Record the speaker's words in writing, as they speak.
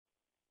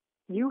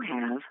You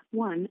have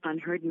one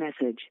unheard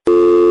message.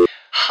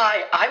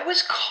 Hi, I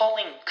was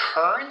calling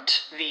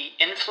Current, the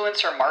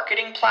influencer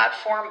marketing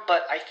platform,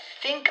 but I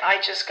think I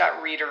just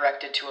got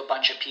redirected to a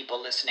bunch of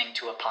people listening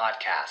to a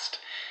podcast.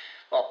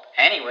 Well,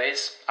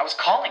 anyways, I was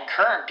calling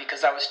Current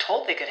because I was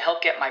told they could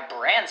help get my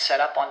brand set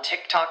up on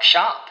TikTok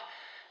Shop,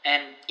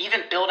 and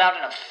even build out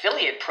an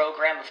affiliate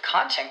program of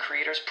content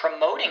creators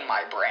promoting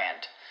my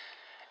brand,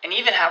 and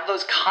even have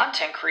those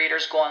content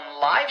creators go on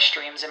live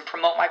streams and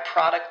promote my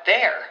product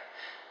there.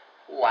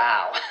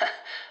 Wow,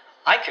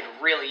 I could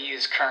really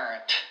use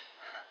Current.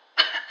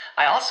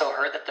 I also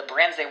heard that the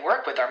brands they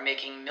work with are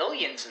making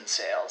millions in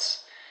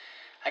sales.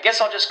 I guess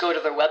I'll just go to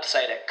their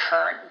website at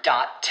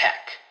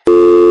current.tech.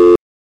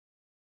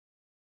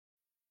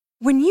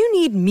 When you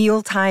need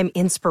mealtime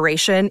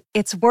inspiration,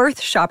 it's worth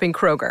shopping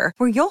Kroger,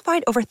 where you'll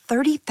find over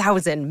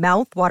 30,000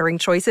 mouth-watering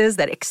choices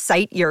that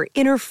excite your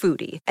inner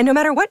foodie. And no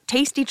matter what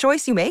tasty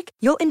choice you make,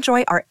 you'll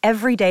enjoy our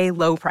everyday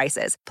low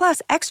prices,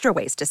 plus extra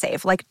ways to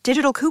save, like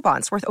digital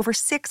coupons worth over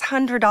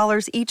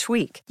 $600 each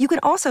week. You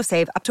can also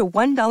save up to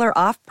 $1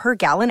 off per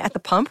gallon at the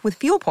pump with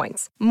fuel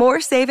points.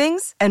 More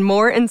savings and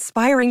more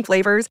inspiring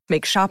flavors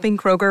make shopping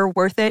Kroger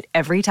worth it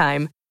every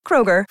time.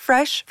 Kroger,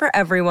 fresh for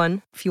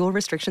everyone. Fuel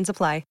restrictions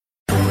apply.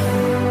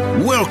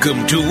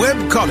 Welcome to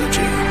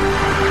Webcology.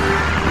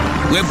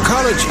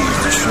 Webcology is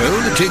the show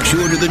that takes you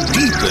into the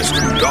deepest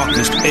and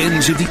darkest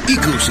ends of the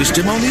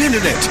ecosystem on the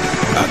internet.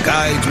 Our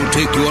guides will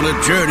take you on a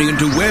journey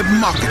into web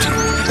marketing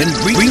and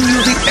bring you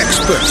the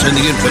experts and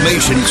the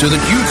information so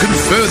that you can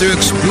further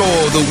explore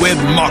the web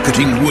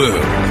marketing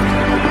world.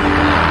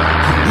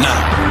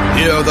 Now,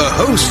 here are the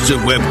hosts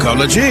of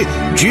Webcology,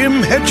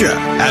 Jim Hedger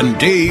and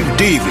Dave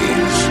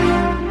Davies.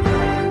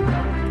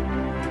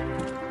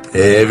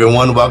 Hey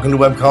everyone, welcome to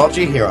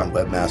Webcology here on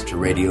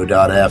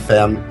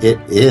webmasterradio.fm. It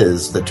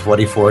is the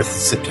 24th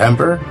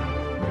September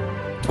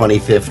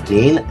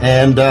 2015,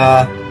 and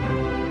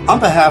on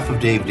behalf of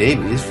Dave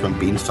Davies from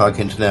Beanstalk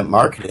Internet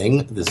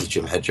Marketing, this is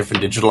Jim Hedger from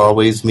Digital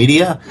Always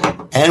Media,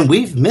 and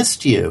we've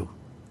missed you.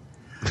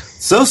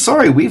 So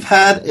sorry, we've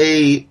had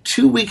a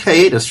 2-week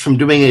hiatus from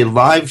doing a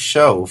live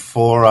show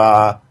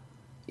for,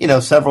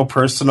 several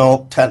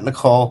personal,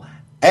 technical,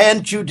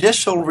 and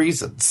judicial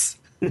reasons.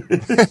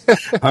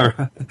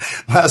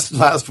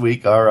 Last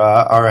week,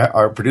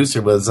 our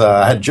producer was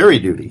had jury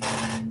duty.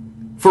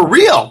 For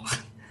real,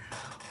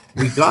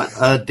 we got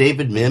a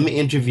David Mim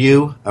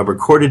interview, a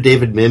recorded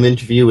David Mim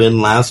interview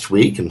in last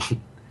week, and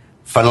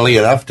funnily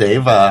enough,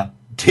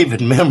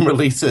 David Mim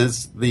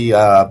releases the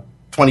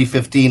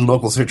 2015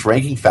 local search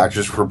ranking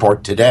factors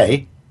report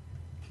today.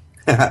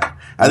 I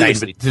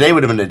think today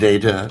would have been a day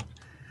to,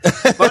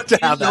 but to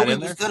have that in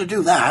there. He's going to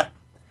do that.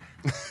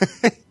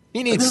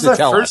 He needs this to is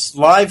tell our first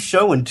live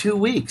show in 2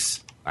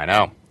 weeks. I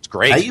know. It's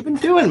great. How you been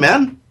doing,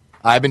 man?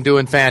 I've been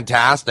doing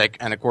fantastic.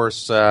 And, of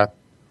course, a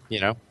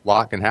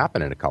lot can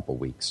happen in a couple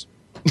weeks.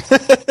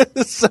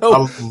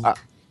 A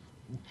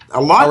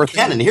lot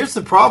can. And here's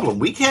the problem.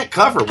 We can't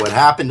cover what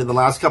happened in the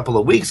last couple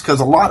of weeks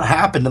because a lot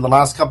happened in the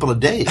last couple of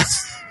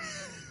days.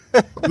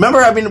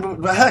 Remember,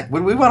 heck,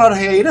 when we went on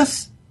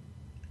hiatus,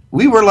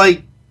 we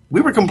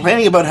were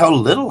complaining about how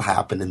little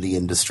happened in the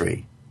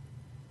industry.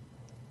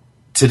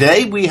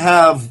 Today we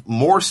have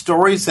more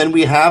stories than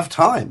we have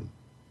time.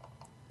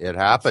 It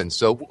happens.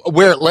 So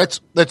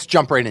let's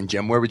jump right in,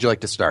 Jim. Where would you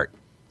like to start?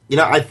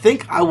 I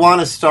think I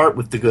want to start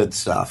with the good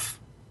stuff.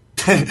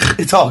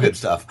 It's all good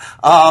stuff.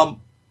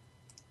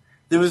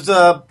 There was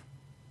a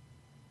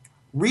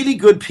really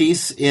good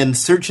piece in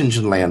Search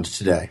Engine Land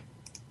today.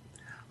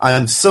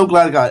 I'm so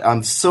glad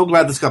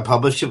this got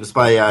published. It was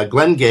by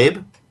Glenn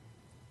Gabe.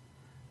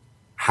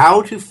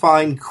 How to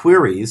find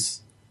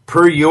queries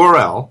per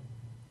URL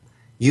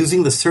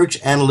using the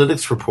Search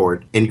Analytics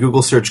report in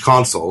Google Search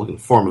Console,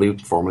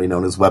 formerly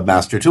known as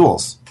Webmaster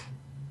Tools.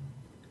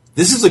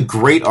 This is a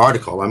great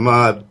article. I'm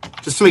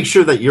just to make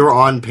sure that you're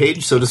on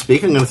page, so to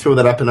speak. I'm going to throw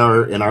that up in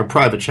our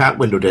private chat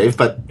window, Dave.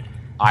 But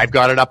I've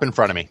got it up in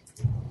front of me.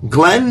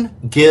 Glenn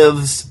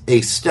gives a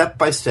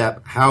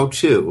step-by-step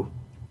how-to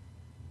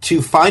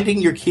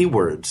finding your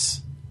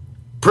keywords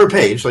per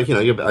page. Like a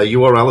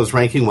URL is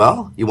ranking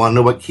well. You want to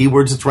know what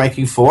keywords it's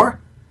ranking for?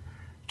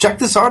 Check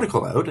this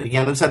article out.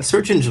 Again, it's at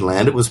Search Engine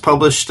Land. It was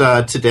published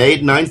today at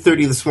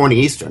 9:30 this morning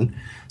Eastern.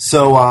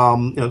 So,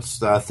 it's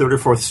the third or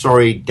fourth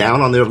story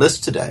down on their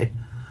list today.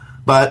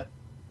 But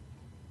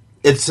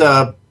it's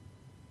I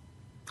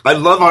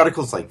love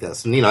articles like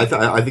this, and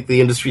I think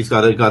the industry's got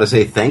to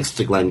say thanks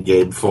to Glenn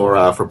Gabe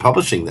for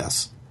publishing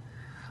this.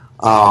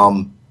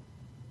 I'd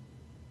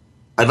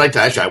like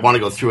to I want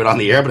to go through it on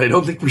the air, but I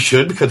don't think we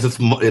should because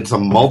it's a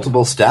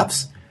multiple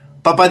steps.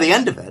 But by the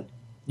end of it,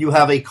 you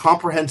have a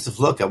comprehensive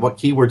look at what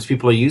keywords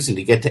people are using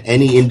to get to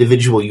any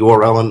individual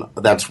URL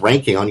that's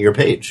ranking on your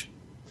page.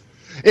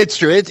 It's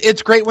true.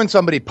 It's great when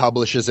somebody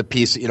publishes a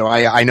piece.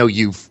 I know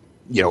you've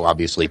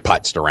obviously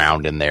putzed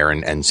around in there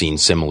and seen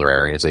similar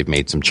areas. They've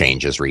made some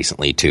changes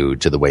recently to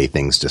the way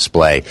things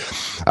display.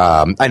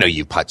 I know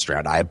you've putzed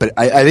around, but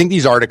I think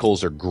these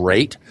articles are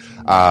great.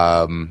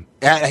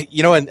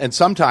 And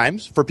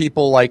sometimes for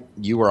people like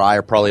you or I,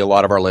 or probably a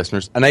lot of our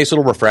listeners, a nice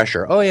little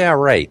refresher. Oh yeah,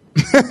 right.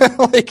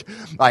 Like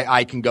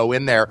I can go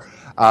in there.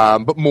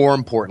 But more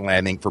importantly,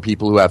 I think for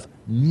people who have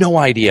no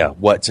idea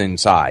what's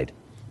inside,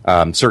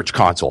 Search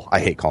Console. I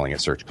hate calling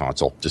it Search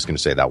Console. Just going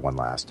to say that one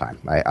last time.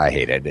 I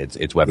hate it.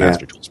 It's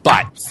Webmaster Tools,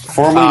 but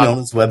formerly known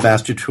as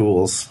Webmaster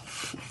Tools.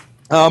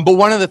 But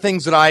one of the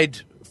things that I'd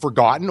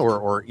forgotten,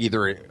 or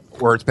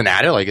it's been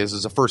added, like this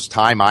is the first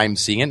time I'm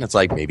seeing it. And it's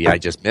like maybe I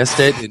just missed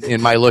it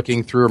in my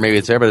looking through, or maybe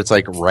it's there. But it's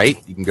like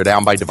you can go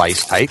down by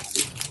device type,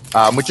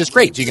 which is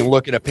great. So you can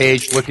look at a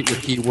page, look at your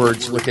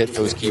keywords, look at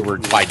those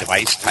keywords by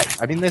device type.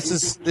 I mean, this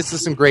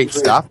is some great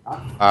stuff.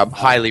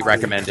 Highly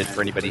recommended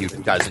for anybody who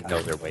doesn't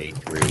know their way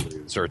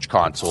through Search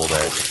Console to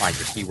find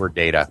your keyword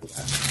data.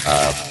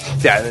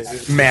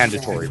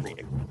 Mandatory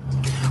reading.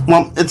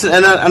 Well,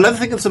 another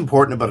thing that's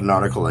important about an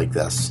article like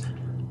this,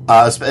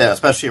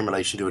 especially in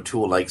relation to a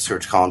tool like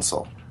Search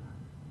Console.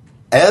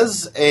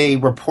 As a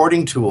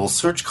reporting tool,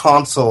 Search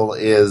Console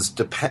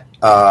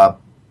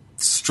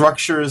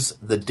structures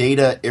the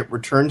data it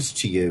returns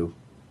to you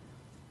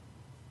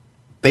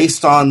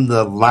based on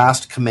the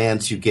last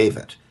commands you gave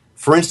it.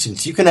 For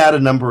instance, you can add a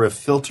number of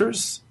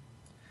filters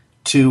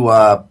to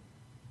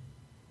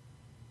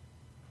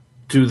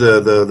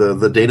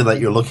the data that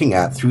you're looking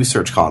at through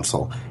Search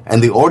Console,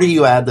 and the order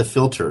you add the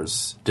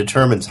filters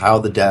determines how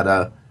the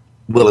data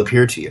will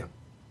appear to you.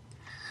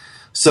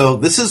 So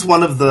this is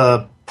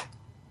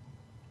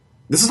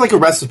this is like a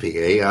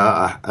recipe,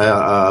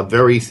 a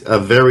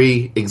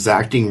very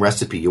exacting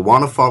recipe. You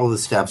want to follow the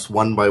steps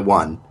one by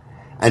one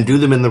and do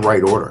them in the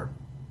right order.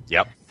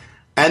 Yep.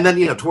 And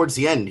then, towards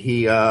the end,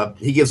 he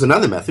gives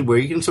another method where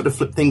you can sort of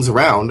flip things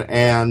around,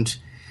 and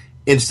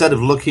instead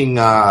of looking,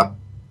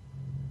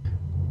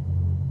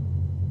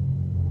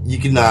 you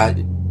can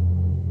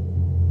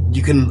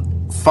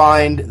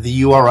find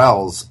the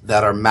URLs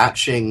that are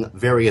matching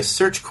various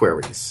search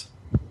queries.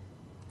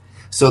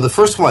 So the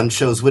first one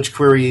shows which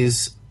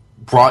queries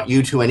brought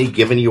you to any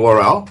given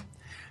URL.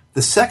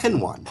 The second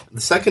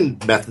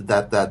method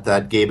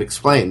that Gabe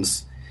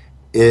explains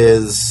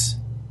is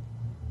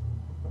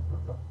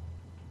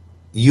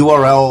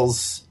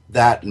URLs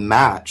that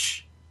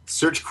match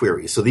search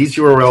queries. So these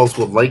URLs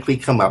will likely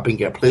come up and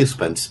get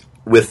placements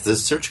with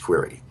this search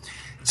query.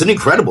 It's an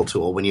incredible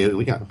tool if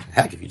you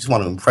just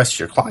want to impress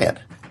your client.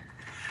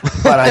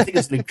 But I think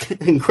it's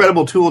an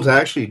incredible tool to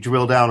actually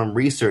drill down and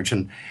research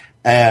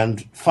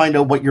and find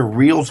out what your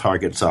real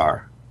targets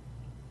are.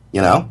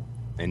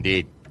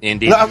 Indeed.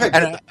 No, okay.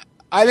 And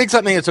I think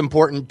something that's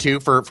important too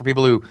for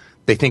people who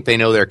they think they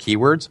know their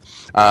keywords.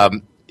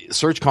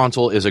 Search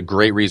Console is a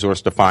great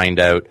resource to find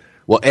out,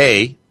 well,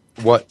 A,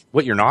 what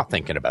you're not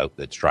thinking about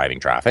that's driving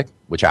traffic,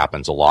 which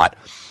happens a lot,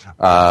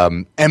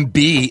 and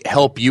B,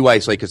 help you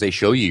isolate because they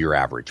show you your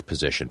average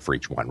position for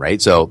each one,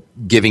 right? So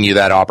giving you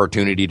that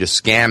opportunity to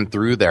scan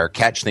through there,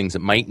 catch things that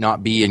might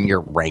not be in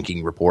your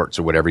ranking reports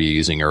or whatever you're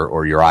using,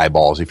 or your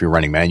eyeballs if you're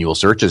running manual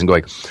searches, and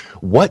going,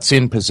 what's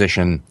in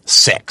position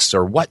 6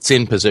 or what's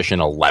in position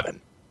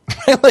 11?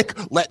 Like,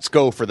 let's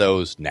go for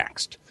those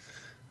next.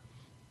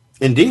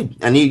 Indeed.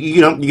 And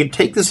you can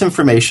take this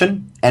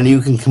information and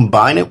you can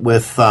combine it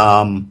with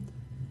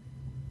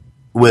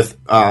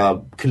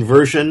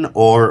conversion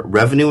or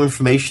revenue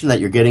information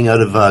that you're getting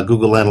out of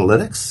Google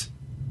Analytics.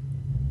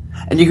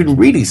 And you can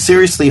really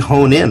seriously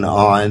hone in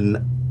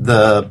on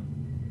the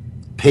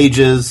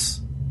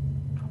pages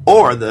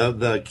or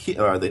the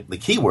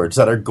keywords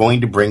that are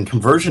going to bring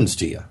conversions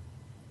to you.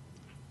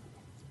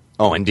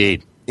 Oh,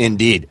 indeed.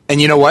 Indeed.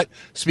 And you know what?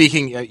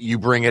 Speaking, you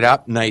bring it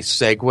up, nice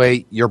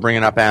segue. You're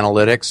bringing up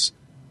analytics.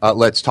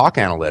 Let's talk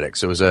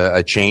analytics. It was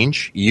a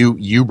change.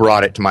 You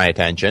brought it to my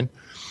attention.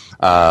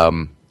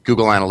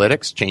 Google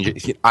Analytics change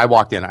it. I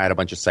walked in. I had a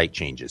bunch of site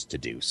changes to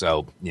do.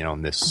 So,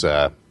 this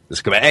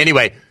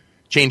anyway,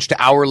 change to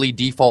hourly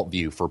default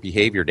view for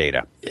behavior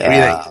data. Yeah. What do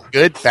you think?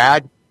 Good,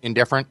 bad,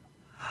 indifferent?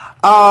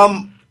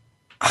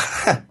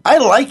 I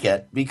like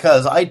it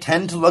because I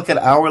tend to look at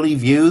hourly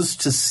views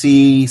to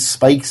see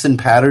spikes and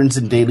patterns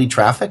in daily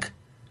traffic.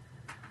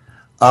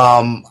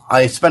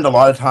 I spend a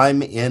lot of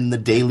time in the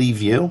daily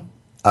view.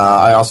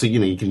 I also,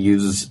 you can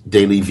use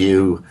daily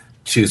view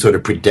to sort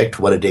of predict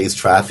what a day's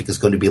traffic is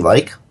going to be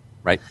like.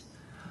 Right.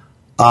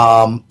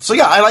 So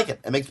yeah, I like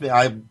it. It makes me.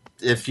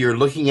 If you're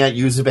looking at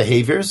user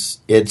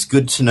behaviors, it's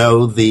good to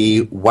know the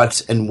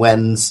what's and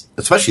when's,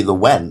 especially the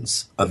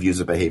when's of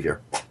user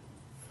behavior.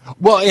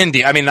 Well,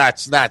 indeed. I mean,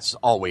 that's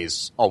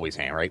always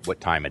hand, right?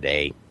 What time of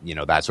day,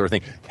 that sort of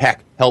thing.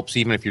 Heck, helps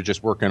even if you're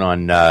just working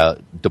on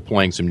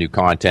deploying some new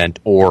content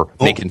or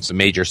making some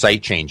major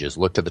site changes.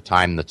 Look to the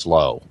time that's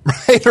low,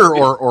 right?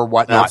 or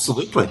whatnot.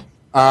 Absolutely.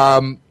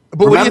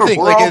 But remember, what do you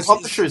think? We're all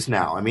publishers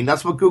now. I mean,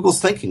 that's what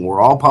Google's thinking.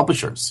 We're all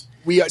publishers.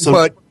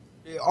 But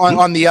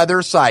on the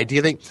other side, do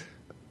you think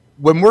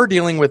when you're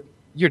dealing with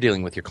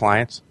your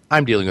clients,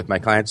 I'm dealing with my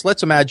clients.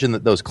 Let's imagine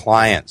that those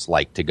clients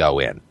like to go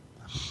in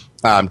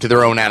to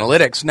their own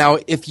analytics. Now,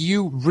 if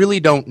you really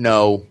don't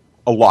know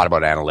a lot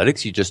about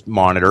analytics. You just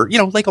monitor,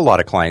 like a lot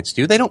of clients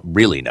do. They don't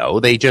really know.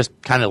 They just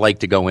kind of like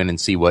to go in and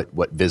see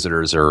what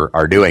visitors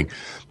are doing.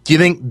 Do you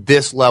think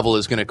this level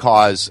is going to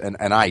cause,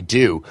 and I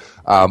do,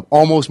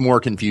 almost more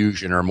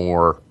confusion or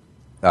more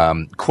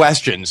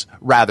questions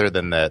rather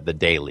than the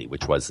daily,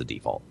 which was the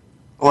default?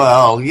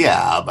 Well,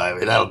 yeah, but I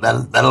mean,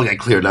 that'll get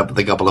cleared up with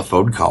a couple of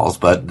phone calls,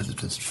 but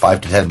it's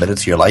 5 to 10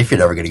 minutes of your life you're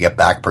never going to get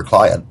back per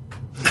client.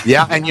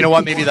 Yeah, and you know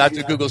what? Maybe that's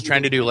what Google's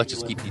trying to do. Let's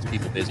just keep these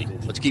people busy.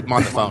 Let's keep them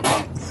on the phone.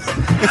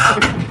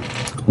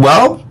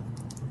 Well,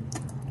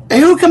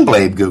 who can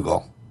blame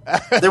Google?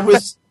 There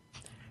was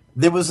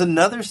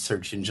another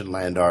Search Engine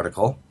Land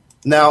article.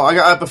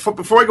 Now,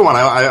 before I go on,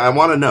 I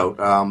want to note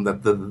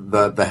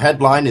that the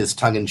headline is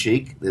tongue in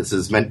cheek. This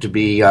is meant to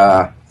be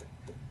funny.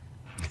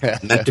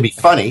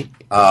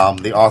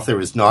 The author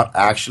is not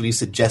actually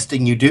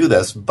suggesting you do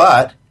this,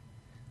 but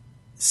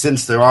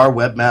since there are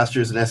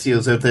webmasters and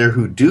SEOs out there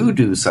who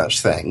do such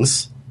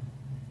things,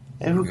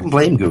 and who can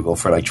blame Google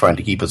for trying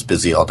to keep us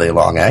busy all day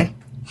long, eh?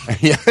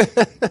 Yeah.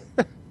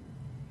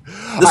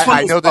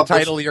 I know the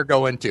title you're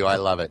going to. I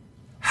love it.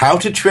 How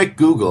to Trick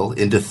Google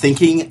into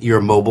Thinking You're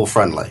Mobile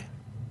Friendly.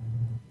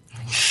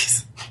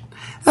 Jeez.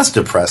 That's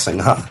depressing,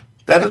 huh?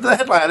 The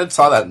headline, I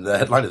saw that, and the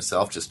headline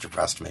itself just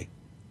depressed me.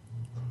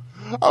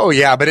 Oh,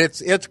 yeah, but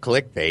it's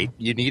clickbait.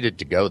 You needed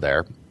to go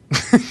there.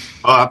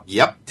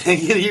 Yep.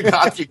 you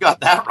got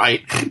that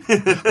right.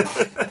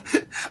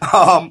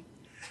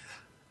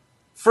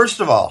 First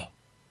of all,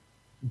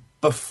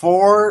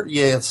 before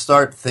you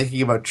start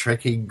thinking about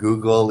tricking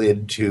Google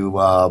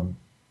into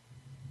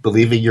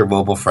believing you're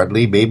mobile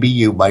friendly, maybe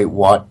you might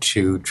want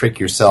to trick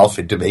yourself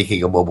into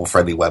making a mobile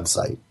friendly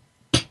website.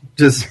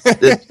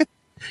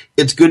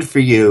 It's good for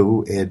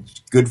you.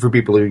 It's good for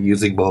people who are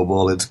using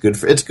mobile. It's good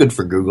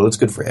for Google. It's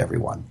good for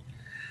everyone.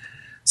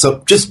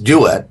 So just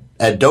do it.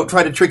 And don't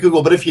try to trick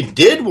Google. But if you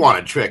did want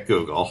to trick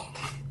Google,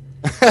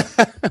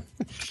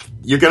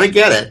 you're going to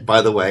get it,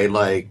 by the way.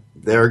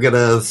 They're going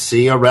to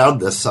see around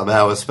this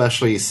somehow,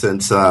 especially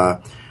since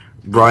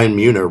Brian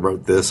Muner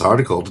wrote this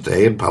article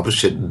today and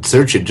published it in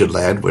Search Engine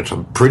Land, which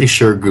I'm pretty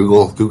sure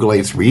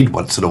Googleites read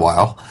once in a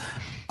while.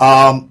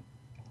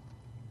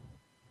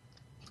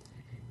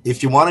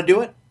 If you want to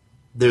do it,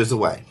 there's a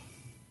way.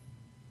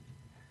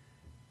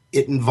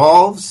 It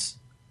involves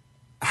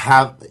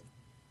having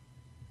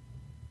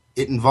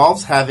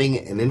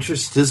an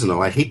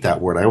interstitial, I hate that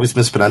word, I always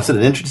mispronounce it,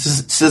 an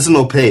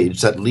interstitial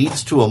page that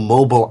leads to a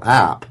mobile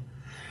app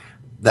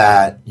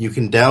that you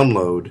can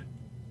download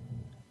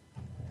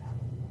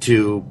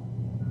to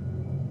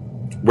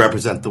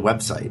represent the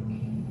website.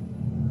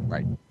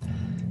 Right.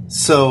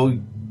 So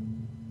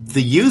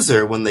the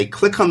user, when they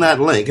click on that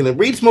link, and it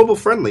reads mobile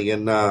friendly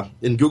in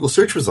Google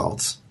search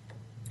results,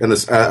 and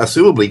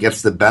assumably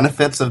gets the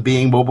benefits of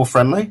being mobile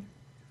friendly,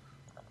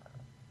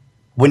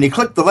 when you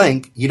click the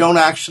link, you don't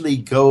actually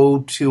go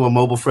to a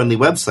mobile-friendly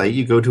website.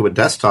 You go to a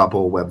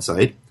desktop-old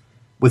website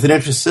with an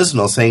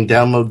interstitial saying,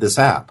 download this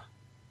app.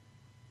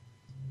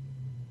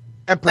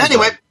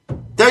 Anyway,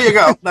 there you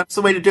go. That's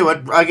the way to do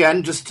it.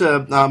 Again, just to,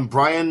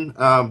 Brian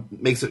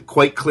makes it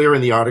quite clear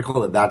in the article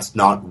that that's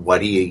not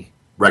what he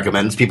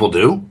recommends people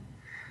do.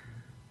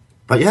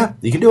 But yeah,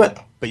 you can do it.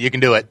 But you can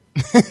do it.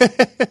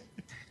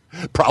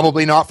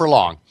 Probably not for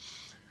long.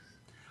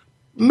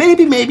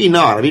 Maybe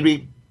not. I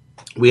mean,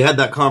 we had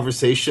that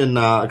conversation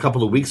a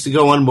couple of weeks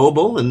ago on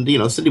mobile,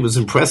 and Cindy was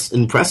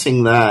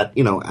impressing that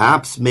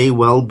apps may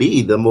well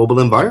be the mobile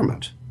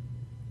environment.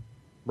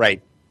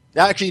 Right.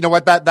 Actually, you know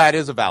what? That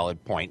is a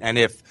valid point. And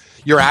if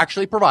you're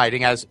actually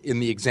providing, as in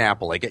the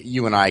example, like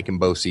you and I can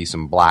both see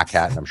some black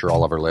hat, and I'm sure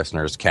all of our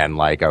listeners can,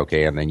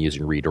 and then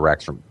using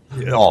redirects from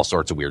all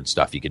sorts of weird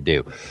stuff you could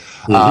do.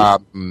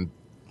 Mm-hmm.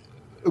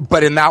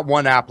 But in that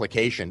one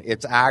application,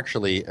 it's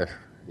actually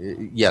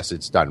yes,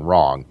 it's done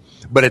wrong,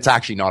 but it's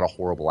actually not a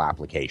horrible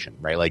application,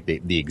 right? Like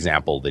the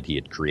example that he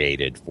had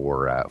created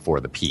for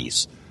the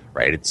piece,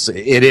 right?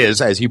 It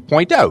is, as you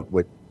point out,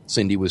 what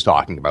Cindy was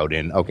talking about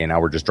now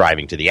we're just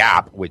driving to the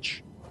app,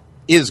 which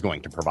is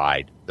going to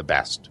provide the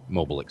best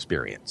mobile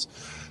experience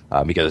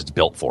because it's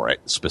built for it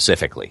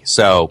specifically.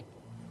 So,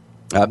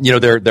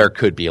 there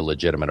could be a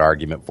legitimate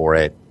argument for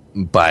it,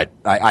 but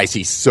I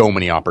see so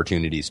many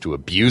opportunities to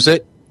abuse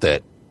it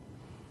that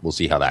we'll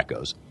see how that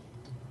goes.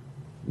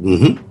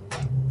 Mm-hmm.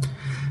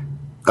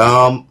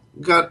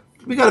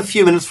 We got a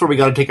few minutes before we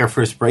got to take our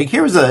first break.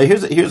 Here's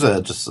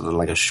a just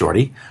like a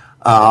shorty.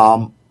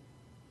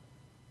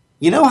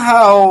 You know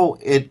how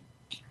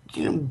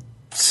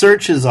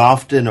search is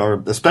often,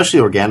 or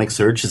especially organic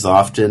search is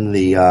often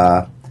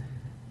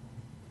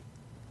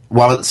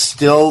while it's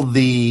still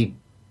the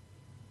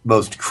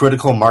most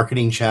critical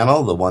marketing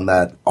channel, the one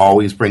that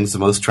always brings the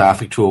most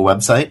traffic to a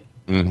website.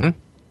 Mm-hmm.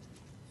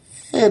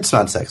 It's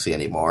not sexy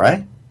anymore,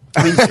 right?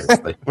 I mean,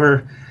 seriously,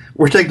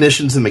 we're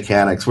technicians and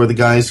mechanics. We're the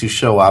guys who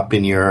show up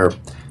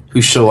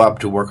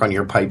to work on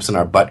your pipes and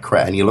our butt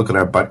crack, and you look at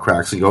our butt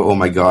cracks and go, "Oh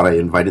my God, I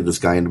invited this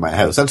guy into my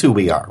house." That's who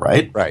we are,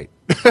 right? Right.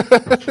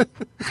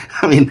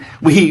 I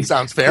mean,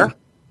 sounds fair.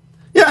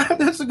 Yeah,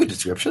 that's a good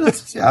description.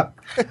 Yeah.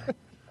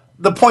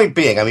 the point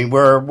being, I mean,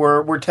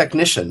 we're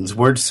technicians,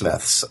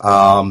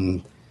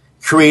 wordsmiths,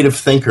 creative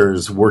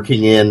thinkers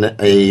working in an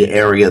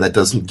area that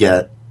doesn't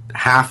get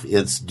half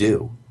its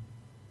due.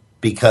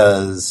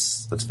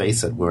 Because, let's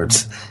face it,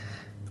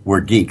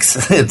 we're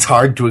geeks. It's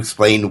hard to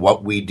explain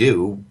what we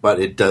do, but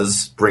it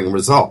does bring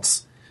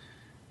results.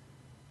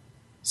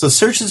 So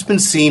search has been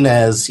seen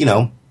as,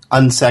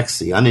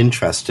 unsexy,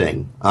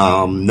 uninteresting,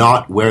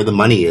 not where the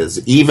money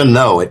is, even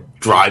though it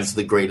drives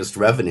the greatest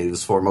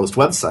revenues for most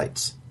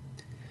websites.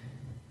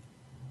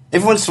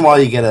 Every once in a while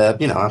you get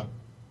a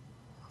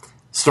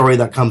story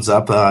that comes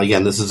up.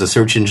 Again, this is a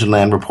Search Engine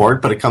Land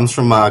report, but it comes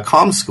from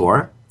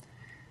ComScore.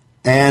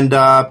 And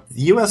the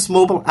U.S.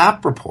 Mobile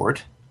App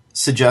Report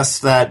suggests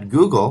that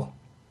Google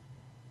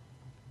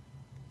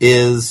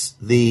is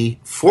the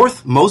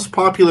 4th most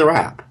popular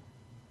app,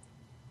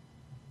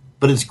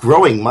 but it's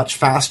growing much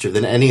faster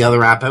than any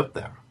other app out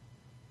there.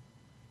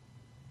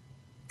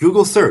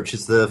 Google Search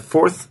is the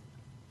 4th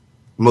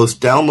most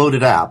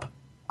downloaded app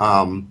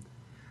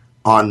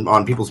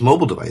on people's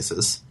mobile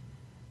devices,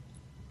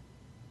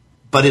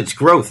 but its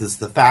growth is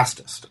the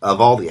fastest of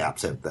all the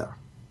apps out there.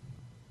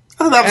 I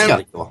thought that was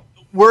kind of cool.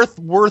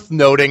 Worth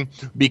noting,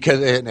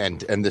 because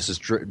and this has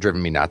driven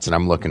me nuts, and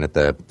I'm looking at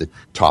the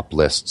top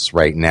lists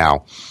right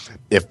now.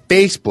 If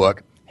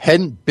Facebook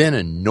hadn't been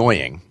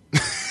annoying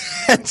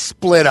and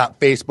split up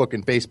Facebook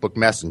and Facebook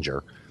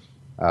Messenger,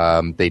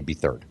 they'd be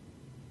 3rd.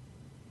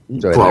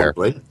 So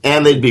probably,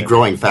 and they'd be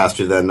growing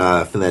faster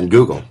than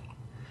Google.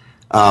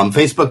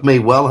 Facebook may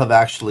well have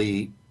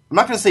actually, I'm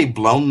not going to say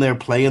blown their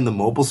play in the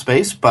mobile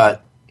space,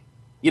 but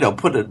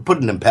put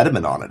an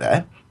impediment on it,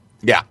 eh?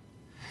 Yeah.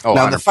 Oh,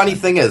 now 100%. the funny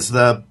thing is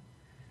the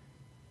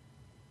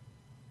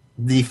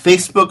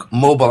Facebook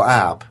mobile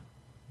app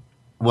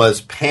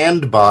was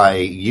panned by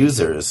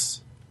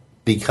users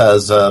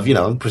because of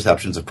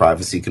perceptions of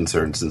privacy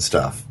concerns and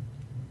stuff.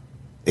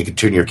 It could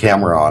turn your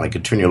camera on, it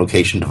could turn your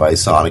location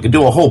device on, it could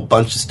do a whole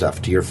bunch of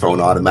stuff to your phone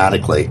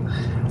automatically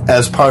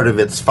as part of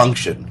its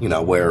function,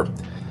 where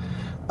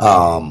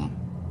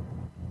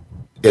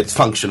its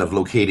function of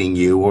locating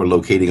you or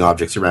locating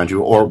objects around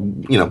you or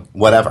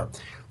whatever.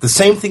 The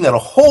same thing that a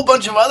whole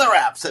bunch of other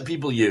apps that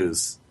people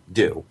use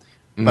do.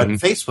 But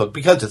Facebook,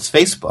 because it's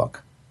Facebook,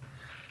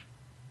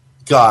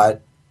 got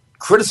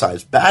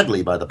criticized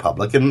badly by the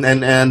public, and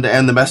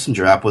the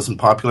Messenger app wasn't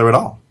popular at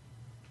all.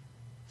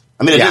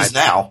 I mean, it is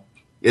now.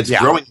 It's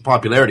growing in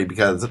popularity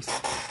because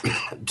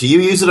do you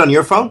use it on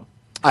your phone?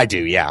 I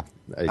do, yeah.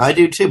 I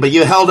do too, but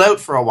you held out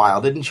for a while,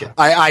 didn't you?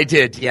 I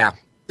did, yeah.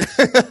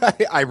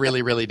 I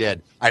really, really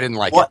did. I didn't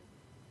like it.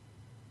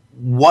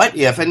 What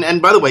if,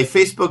 and by the way,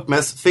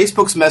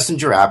 Facebook's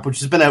Messenger app, which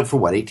has been out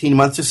for 18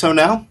 months or so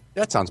now?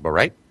 That sounds about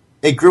right.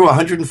 It grew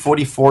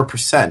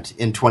 144%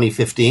 in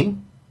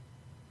 2015.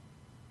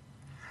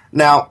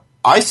 Now,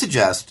 I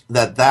suggest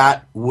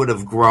that would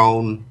have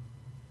grown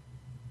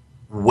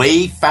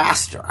way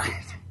faster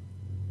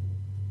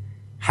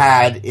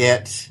had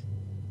it,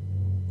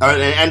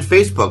 and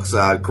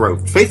Facebook's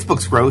growth.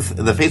 Facebook's growth,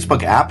 the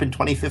Facebook app in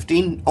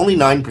 2015, only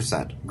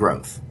 9%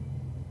 growth.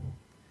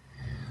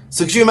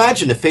 So could you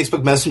imagine if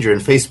Facebook Messenger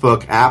and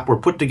Facebook app were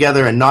put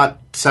together and not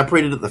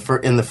separated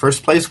in the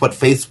first place, what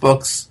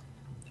Facebook's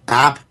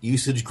app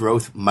usage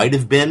growth might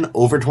have been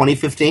over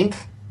 2015?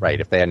 Right,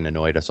 if they hadn't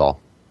annoyed us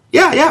all.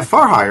 Yeah,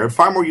 far higher,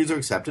 far more user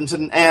acceptance.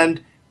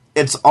 And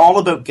it's all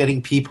about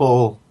getting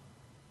people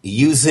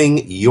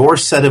using your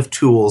set of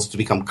tools to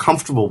become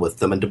comfortable with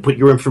them and to put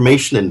your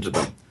information into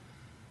them.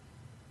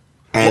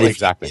 And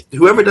exactly.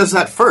 Whoever does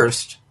that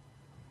first,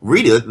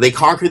 really, they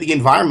conquer the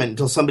environment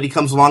until somebody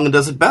comes along and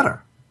does it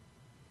better.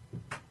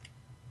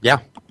 Yeah.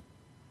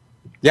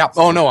 Yeah.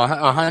 Oh, no,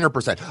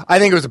 100%. I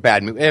think it was a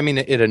bad move. I mean,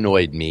 it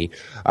annoyed me.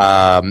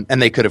 And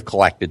they could have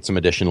collected some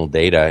additional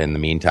data in the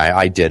meantime.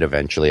 I did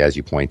eventually, as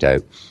you point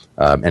out,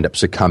 end up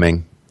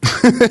succumbing.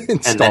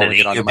 And then it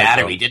ate your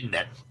battery, didn't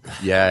it?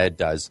 Yeah, it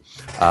does.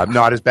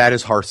 Not as bad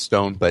as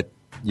Hearthstone, but,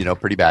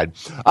 pretty bad.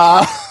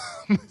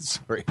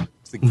 Sorry.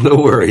 No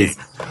worries.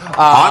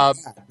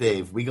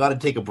 Dave, we got to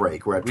take a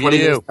break. We're at 20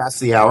 minutes past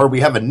the hour. We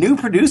have a new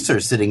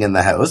producer sitting in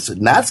the house,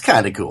 and that's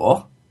kind of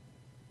cool.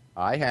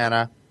 Hi,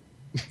 Hannah.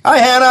 Hi,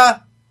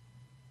 Hannah.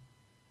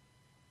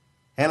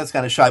 Hannah's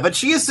kind of shy, but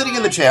she is sitting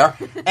in the chair,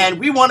 and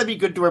we want to be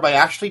good to her by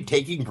actually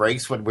taking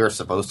breaks when we're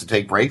supposed to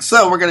take breaks.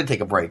 So we're going to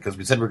take a break because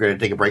we said we're going to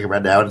take a break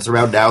around now, and it's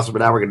around now, so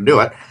now we're going to do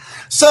it.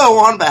 So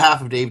on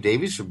behalf of Dave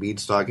Davies from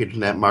Beanstalk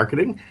Internet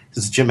Marketing,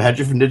 this is Jim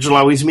Hedger from Digital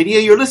Always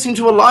Media. You're listening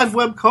to a live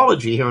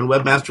webcology here on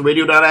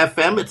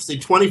webmasterradio.fm. It's the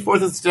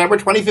 24th of September,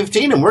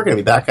 2015, and we're going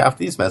to be back after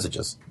these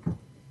messages.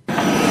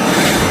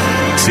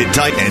 Sit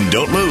tight and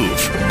don't move.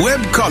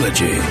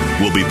 Webcology.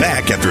 We'll be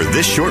back after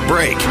this short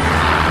break.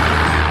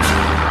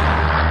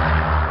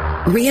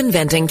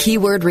 Reinventing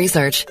keyword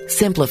research,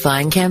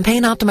 simplifying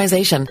campaign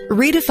optimization,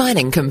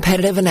 redefining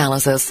competitive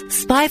analysis.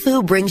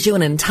 SpyFu brings you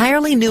an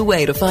entirely new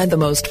way to find the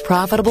most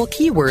profitable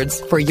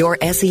keywords for your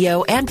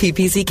SEO and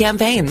PPC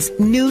campaigns.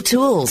 New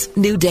tools,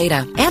 new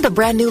data, and a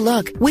brand new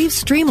look. We've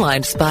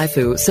streamlined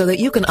SpyFu so that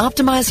you can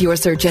optimize your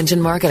search engine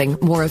marketing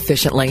more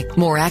efficiently,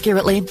 more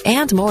accurately,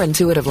 and more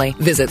intuitively.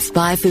 Visit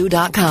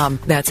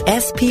spyfu.com. That's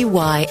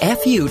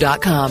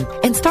SPYFU.com.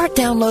 And start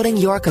downloading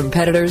your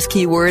competitors'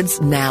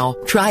 keywords now.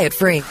 Try it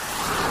free.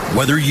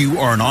 Whether you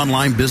are an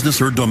online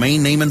business or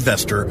domain name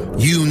investor,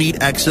 you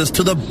need access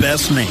to the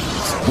best names.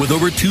 With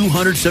over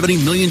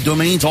 270 million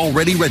domains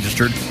already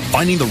registered,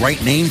 finding the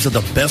right names at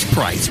the best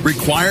price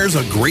requires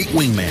a great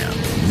wingman.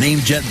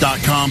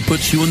 Namejet.com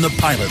puts you in the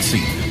pilot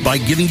seat by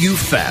giving you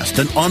fast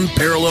and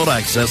unparalleled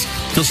access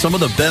to some of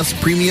the best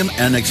premium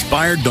and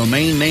expired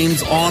domain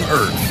names on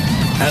earth.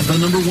 As the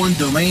 #1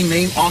 domain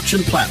name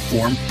auction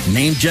platform,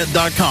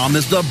 Namejet.com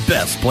is the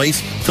best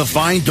place to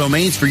find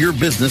domains for your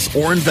business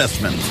or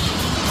investment.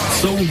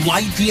 So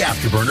light the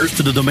afterburners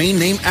to the domain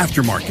name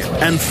aftermarket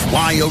and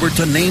fly over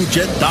to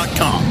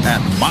Namejet.com at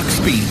Mach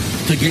speed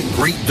to get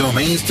great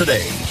domains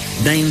today.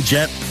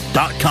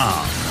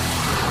 Namejet.com.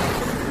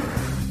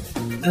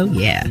 Oh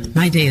yeah,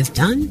 my day is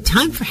done.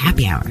 Time for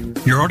happy hour.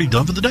 You're already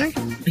done for the day?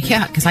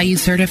 Yeah, because I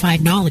use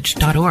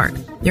CertifiedKnowledge.org.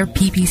 Their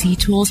PPC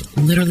tools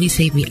literally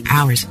save me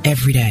hours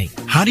every day.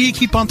 How do you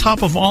keep on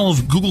top of all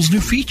of Google's new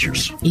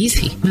features?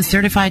 Easy. With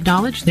Certified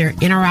Knowledge, their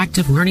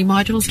interactive learning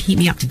modules keep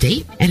me up to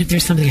date. And if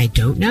there's something I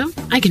don't know,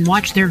 I can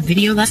watch their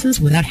video lessons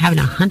without having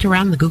to hunt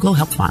around the Google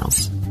Help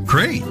files.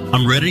 Great.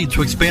 I'm ready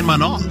to expand my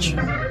knowledge.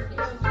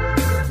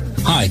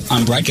 Hi,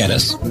 I'm Brad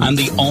Geddes. I'm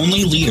the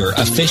only leader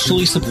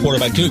officially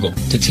supported by Google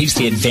to teach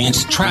the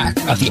advanced track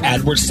of the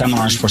AdWords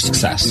Seminars for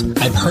Success.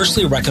 I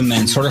personally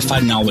recommend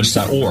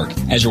CertifiedKnowledge.org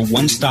as your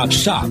one-stop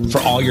shop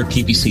for all your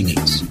PPC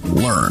needs.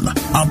 Learn,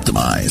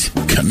 optimize,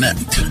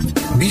 connect.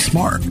 Be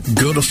smart.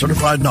 Go to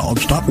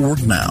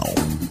CertifiedKnowledge.org now.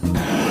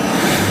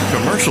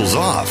 Commercials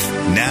off.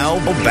 Now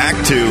back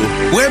to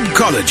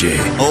Webcology,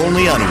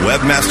 only on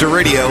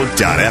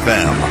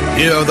WebmasterRadio.fm.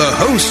 Here are the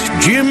hosts,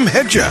 Jim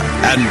Hedger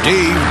and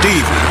Dave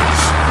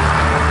Davies.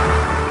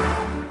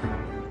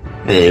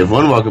 Hey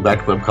everyone, welcome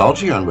back to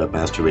Webcology on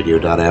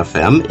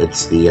WebmasterRadio.fm.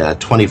 It's the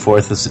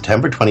 24th of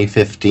September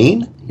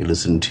 2015. You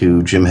listen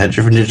to Jim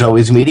Hedger from Digital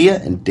Always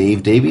Media and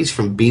Dave Davies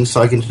from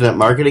Beanstalk Internet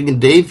Marketing.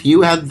 And Dave,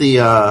 you had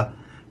the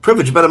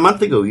privilege about a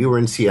month ago. You were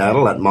in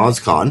Seattle at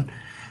MozCon.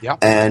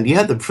 Yep. And you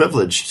had the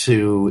privilege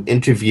to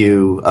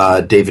interview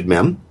David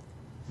Mim.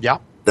 Yeah.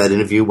 That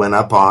interview went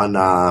up on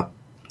our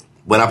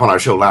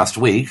show last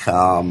week.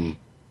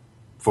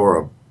 For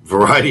a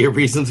variety of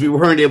reasons, we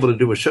weren't able to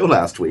do a show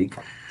last week.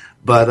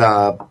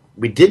 But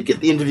we did get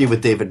the interview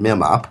with David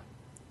Mim up.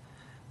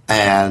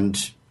 And,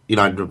 you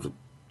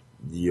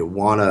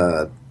want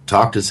to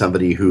talk to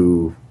somebody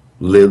who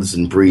lives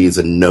and breathes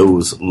and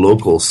knows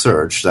local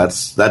search.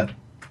 That's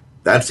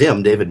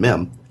him, David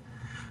Mim.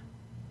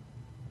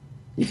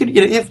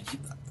 If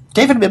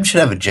David Mim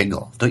should have a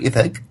jingle, don't you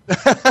think?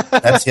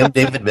 That's him,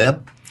 David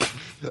Mim.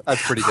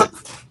 That's pretty good.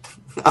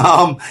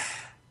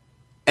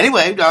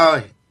 Anyway,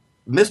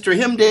 Mr.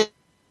 Him,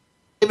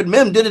 David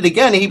Mim did it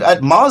again. He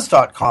at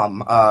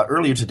Moz.com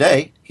earlier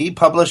today. He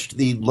published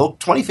the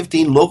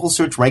 2015 local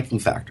search ranking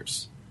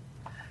factors,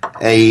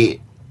 a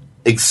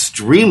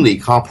extremely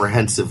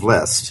comprehensive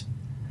list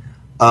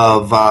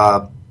of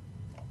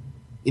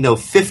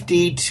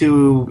 50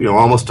 to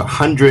almost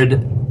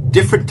 100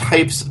 different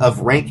types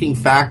of ranking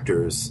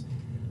factors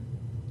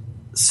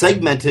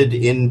segmented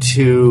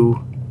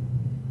into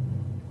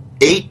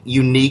 8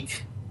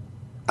 unique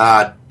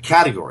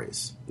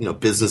categories.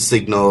 Business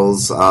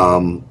signals,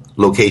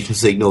 location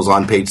signals,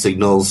 on-page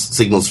signals,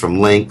 signals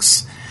from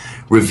links,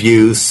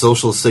 reviews,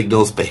 social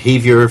signals,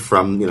 behavior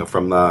from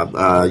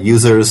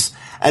users,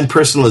 and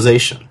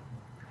personalization.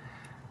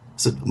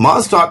 So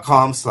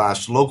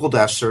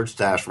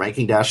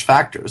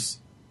Moz.com/local-search-ranking-factors.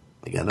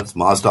 Again, that's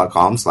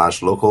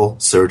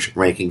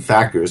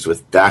Moz.com/local-search-ranking-factors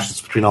with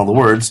dashes between all the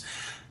words.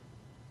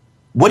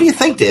 What do you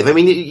think, Dave? I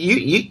mean,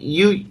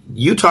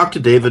 you talked to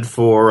David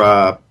for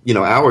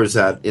hours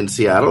in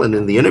Seattle, and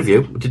in the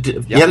interview,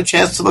 you had a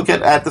chance to look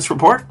at this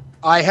report?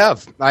 I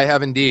have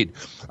indeed.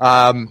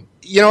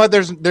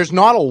 There's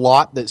not a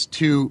lot that's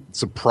too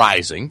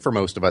surprising for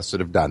most of us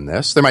that have done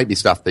this. There might be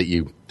stuff that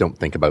you don't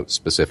think about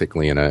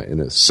specifically in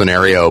a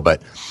scenario,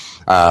 but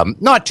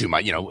not too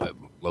much.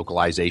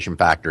 Localization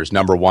factors,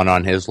 #1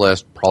 on his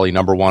list, probably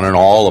 #1 on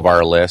all of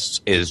our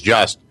lists, is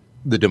just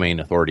the domain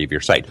authority of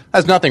your site.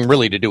 Has nothing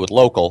really to do with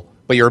local,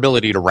 but your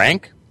ability to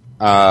rank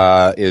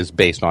is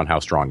based on how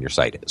strong your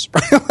site is.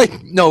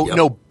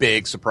 No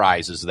big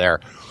surprises there.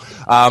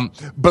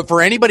 But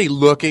for anybody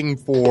looking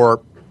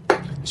for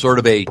sort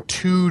of a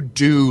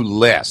to-do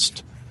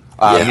list,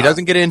 he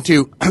doesn't get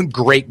into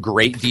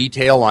great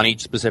detail on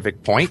each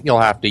specific point. You'll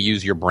have to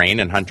use your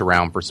brain and hunt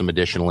around for some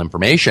additional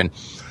information.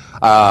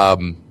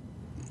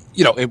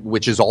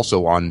 which is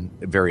also on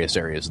various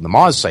areas in the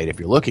Moz site if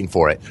you're looking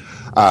for it.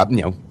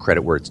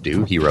 Credit where it's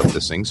due. He wrote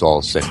this thing, so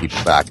I'll send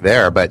people back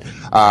there. But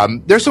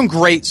there's some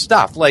great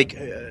stuff, like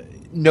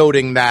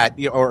noting that,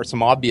 or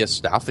some obvious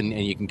stuff, and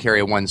you can carry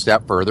it one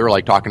step further,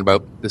 like talking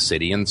about the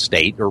city and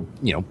state or,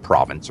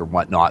 province or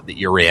whatnot that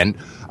you're in,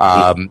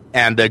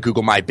 and the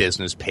Google My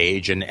Business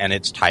page and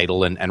its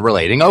title and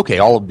relating. Okay,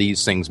 all of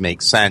these things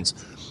make sense.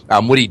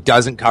 What he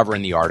doesn't cover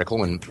in the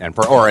article in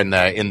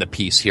the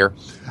piece here,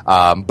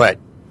 but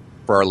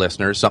for our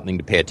listeners, something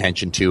to pay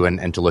attention to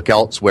and to look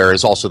elsewhere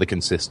is also the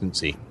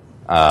consistency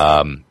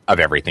of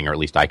everything, or at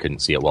least I couldn't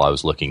see it while I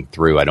was looking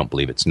through. I don't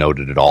believe it's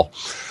noted at all.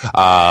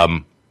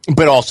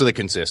 But also the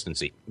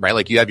consistency, right?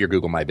 Like, you have your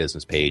Google My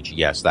Business page.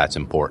 Yes, that's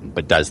important.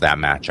 But does that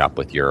match up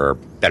with your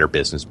Better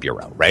Business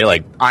Bureau, right?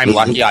 Like, I'm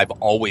lucky I've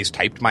always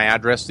typed my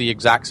address the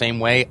exact same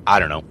way. I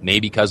don't know.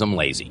 Maybe because I'm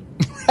lazy,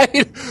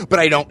 right? But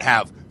I don't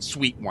have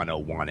Suite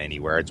 101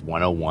 anywhere. It's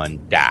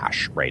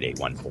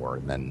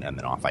 101-814, and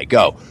then off I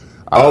go.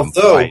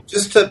 Although,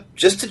 just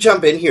to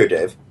jump in here,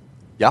 Dave.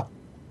 Yeah.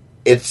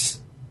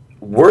 It's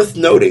worth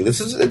noting,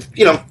 this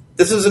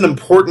is an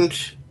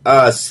important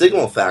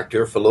signal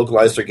factor for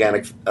localized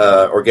organic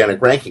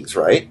rankings,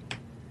 right?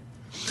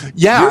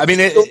 Yeah, You're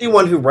the only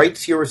one who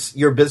writes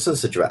your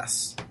business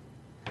address.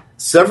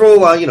 Several,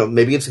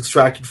 maybe it's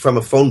extracted from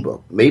a phone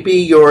book. Maybe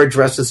your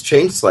address is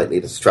changed slightly.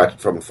 It's extracted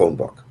from a phone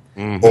book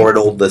or an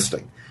old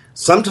listing.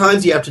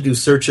 Sometimes you have to do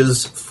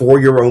searches for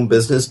your own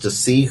business to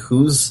see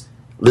who's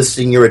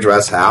listing your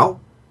address how.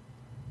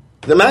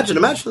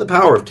 Imagine the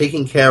power of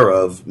taking care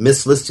of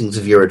mislistings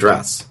of your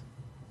address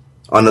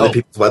on other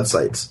people's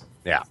websites.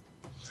 Yeah.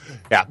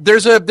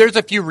 There's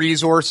a few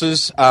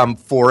resources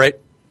for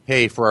it.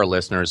 Hey, for our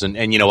listeners,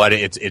 and you know what?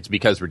 It's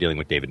because we're dealing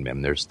with David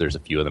Mim. There's a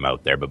few of them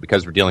out there, but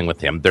because we're dealing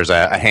with him, there's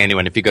a handy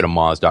one. If you go to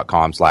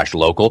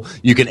moz.com/local,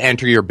 you can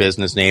enter your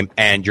business name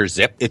and your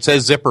zip. It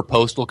says zip or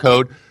postal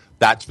code.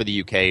 That's for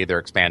the UK. They're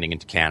expanding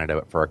into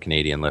Canada for our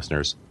Canadian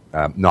listeners.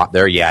 Not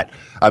there yet,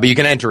 but you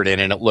can enter it in,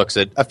 and it looks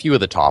at a few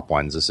of the top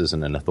ones. This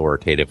isn't an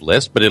authoritative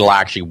list, but it'll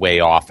actually weigh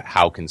off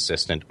how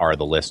consistent are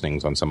the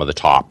listings on some of the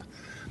top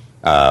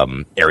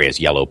areas.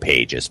 Yellow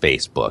Pages,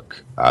 Facebook.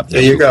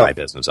 There you go. My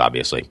Business,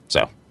 obviously.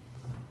 So,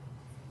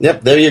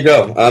 yep, there you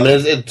go.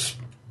 It's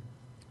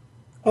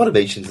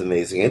automation's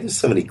amazing. There's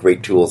so many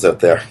great tools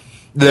out there.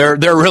 There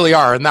really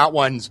are, and that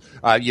one's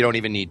you don't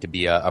even need to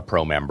be a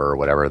pro member or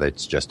whatever.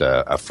 That's just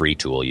a free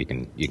tool you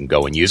can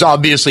go and use.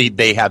 Obviously,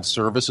 they have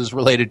services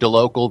related to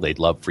local. They'd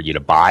love for you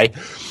to buy,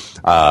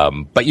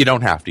 but you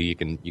don't have to. You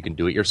can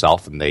do it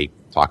yourself, and they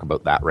talk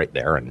about that right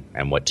there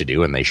and what to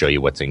do, and they show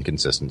you what's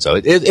inconsistent. So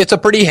it's a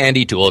pretty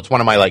handy tool. It's one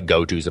of my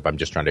go-tos if I'm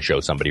just trying to show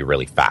somebody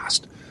really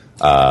fast,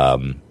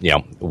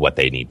 what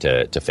they need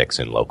to fix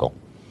in local.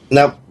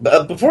 Now,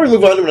 before we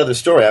move on to another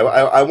story,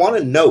 I want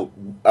to note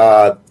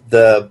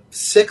the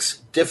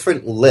 6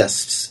 different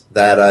lists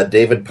that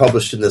David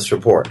published in this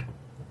report.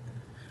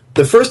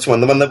 The first one,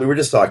 the one that we were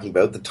just talking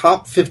about, the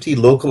top 50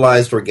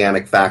 localized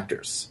organic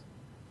factors.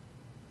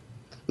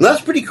 And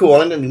that's pretty cool.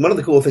 And one of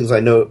the cool things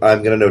I'm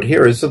going to note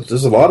here is that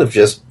there's a lot of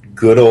just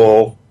good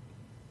old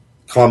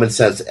common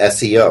sense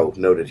SEO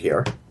noted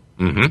here.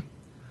 Mm-hmm.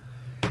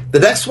 The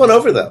next one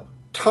over, though,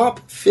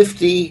 top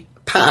 50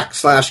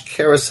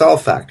 pack/carousel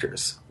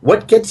factors.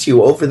 What gets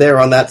you over there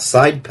on that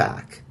side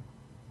pack?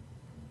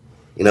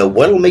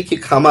 What'll make you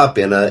come up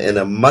in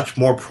a much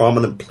more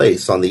prominent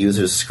place on the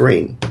user's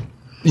screen?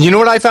 You know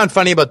what I found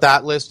funny about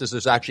that list is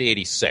there's actually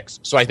 86.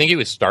 So I think he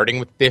was starting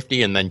with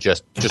 50 and then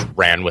just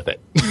ran with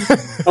it.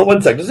 Oh,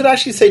 one sec. Does it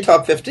actually say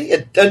top 50?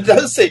 It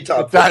does say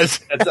top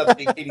 50. That's up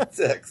to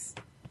 86.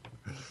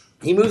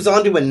 He moves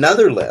on to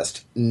another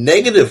list,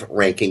 negative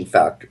ranking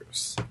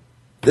factors.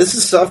 This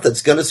is stuff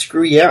that's going to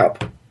screw you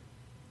up.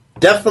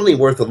 Definitely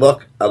worth a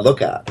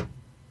look at.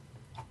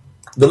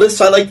 The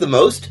list I like the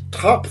most,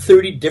 top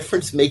 30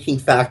 difference-making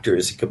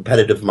factors in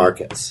competitive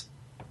markets.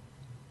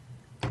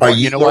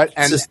 You know what?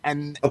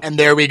 And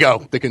there we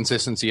go. The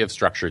consistency of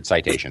structured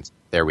citations.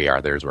 There we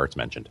are. There's where it's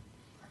mentioned.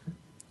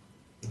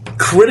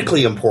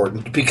 Critically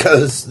important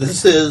because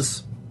this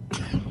is...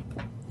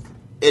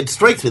 It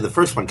strikes me, the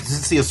first one,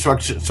 consistency of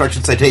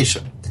structured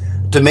citation.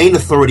 Domain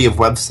authority of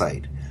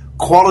website.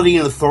 Quality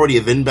and authority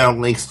of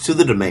inbound links to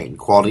the domain.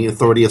 Quality and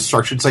authority of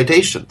structured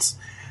citations.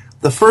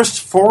 The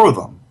first 4 of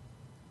them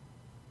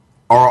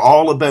are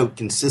all about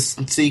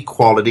consistency,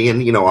 quality,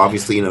 and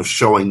obviously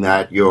showing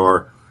that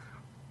you're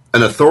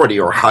an authority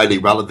or highly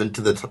relevant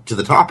to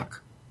the topic.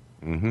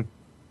 Mm-hmm.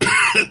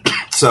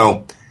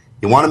 So,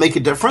 you want to make a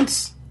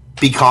difference?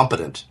 Be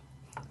competent.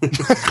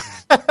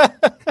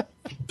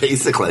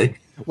 Basically.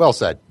 Well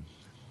said.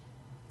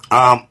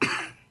 10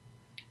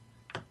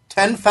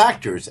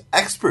 factors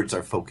experts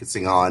are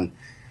focusing on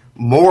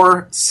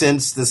more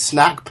since the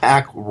Snack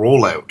Pack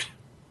rollout.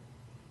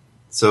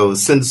 So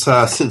since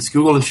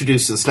Google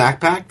introduced the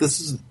Snack Pack, this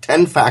is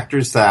 10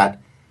 factors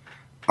that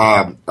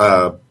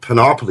a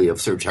panoply of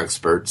search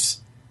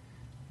experts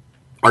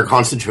are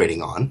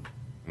concentrating on.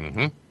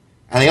 Mm-hmm.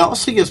 And he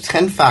also gives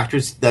 10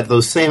 factors that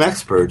those same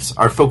experts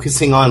are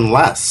focusing on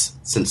less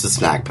since the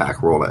snack pack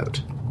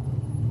rollout.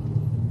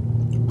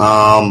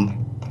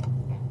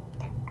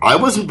 I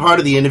wasn't part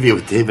of the interview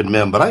with David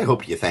Mim, but I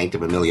hope you thanked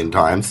him a million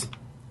times.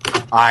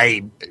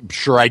 I'm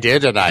sure I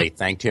did, and I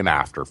thanked him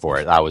after for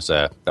it.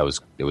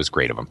 It was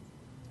great of him.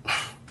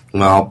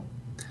 Well,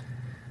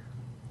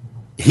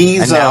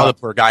 and now the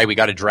poor guy, we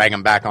got to drag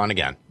him back on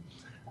again.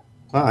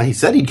 Well, he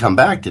said he'd come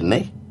back, didn't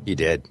he? He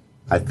did.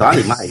 I thought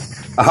he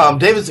might.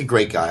 David's a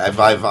great guy.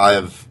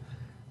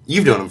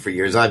 You've known him for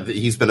years.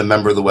 He's been a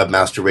member of the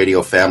Webmaster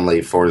Radio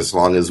family for as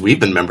long as we've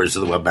been members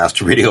of the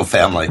Webmaster Radio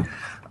family.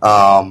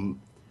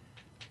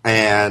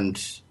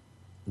 And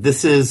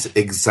this is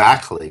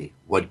exactly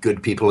what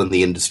good people in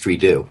the industry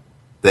do.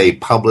 They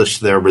publish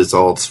their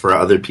results for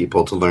other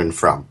people to learn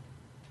from.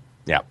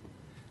 Yeah.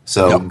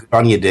 So good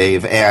on you,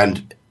 Dave.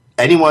 And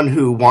anyone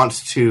who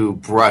wants to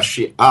brush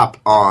up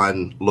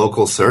on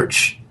local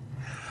search,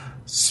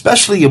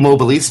 especially you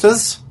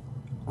mobilistas,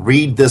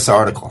 read this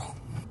article.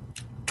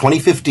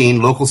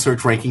 2015 Local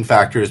Search Ranking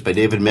Factors by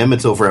David Mim.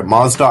 It's over at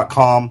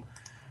Moz.com.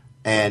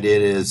 And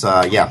it is,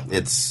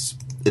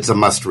 it's a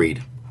must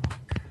read.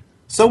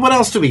 So what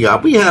else do we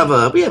got? We have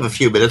a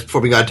few minutes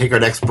before we got to take our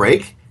next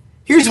break.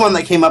 Here's one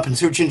that came up in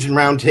Search Engine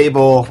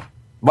Roundtable.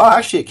 Well,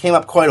 actually, it came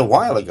up quite a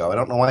while ago. I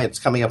don't know why it's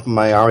coming up in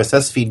my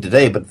RSS feed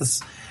today, but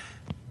this...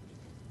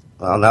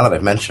 Well, now that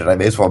I've mentioned it, I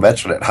may as well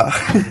mention it, huh?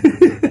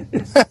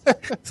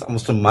 It's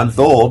almost a month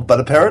old, but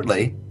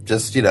apparently,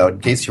 just, in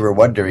case you were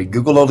wondering,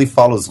 Google only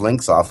follows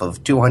links off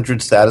of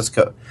 200 status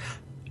code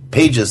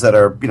pages that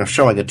are,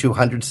 showing a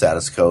 200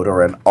 status code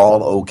or an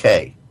all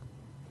okay.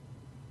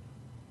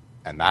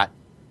 And that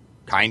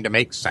kind of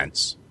makes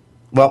sense.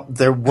 Well,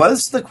 there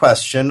was the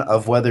question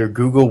of whether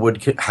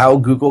how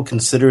Google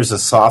considers a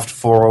soft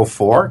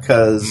 404,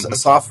 because a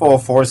soft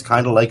 404 is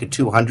kind of like a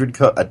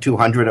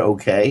 200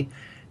 okay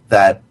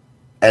that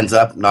ends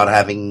up not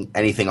having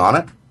anything on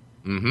it,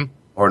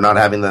 or not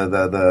having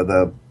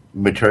the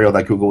material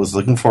that Google was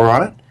looking for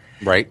on it.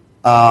 Right.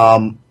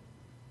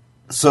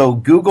 So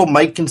Google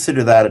might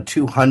consider that a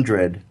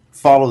 200,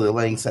 follow the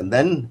links, and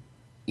then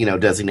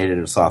designate it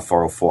as soft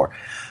 404.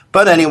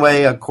 But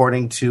anyway,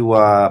 according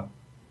to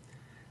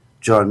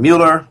John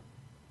Mueller,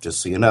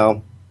 just so you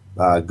know,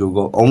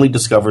 Google only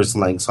discovers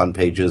links on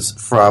pages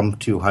from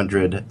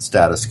 200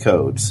 status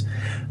codes.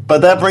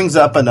 But that brings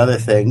up another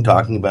thing,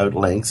 talking about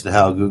links and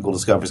how Google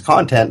discovers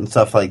content and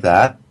stuff like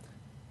that.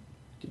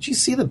 Did you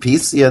see the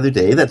piece the other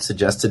day that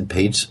suggested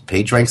PageRank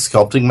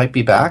sculpting might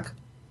be back?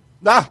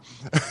 Yeah.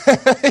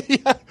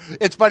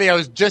 It's funny. I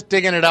was just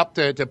digging it up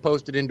to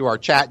post it into our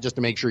chat just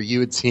to make sure you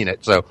had seen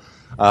it. So,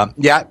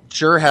 yeah,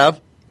 sure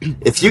have.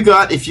 If you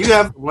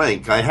have the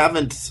link,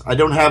 I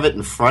don't have it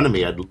in front of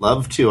me. I'd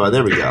love to.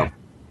 There we go.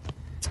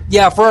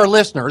 Yeah, for our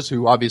listeners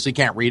who obviously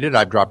can't read it,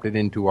 I've dropped it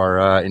into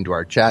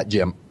our chat,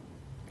 Jim.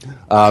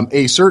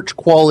 A search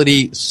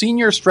quality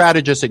senior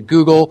strategist at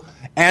Google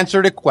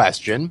answered a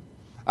question.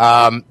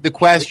 The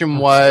question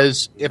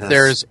was if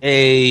there's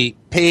a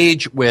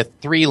page with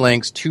 3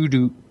 links, two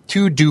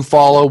do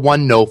follow,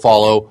 1 no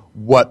follow,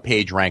 what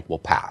page rank will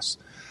pass?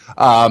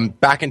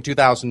 Back in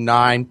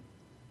 2009,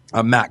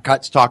 Matt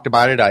Cutts talked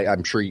about it. I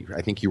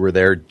think you were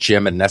there,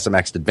 Jim, at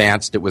SMX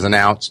Advanced. It was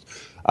announced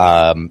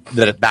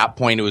that at that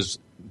point it was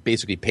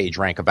basically page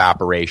rank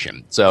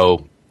evaporation.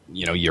 So,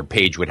 your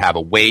page would have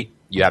a weight.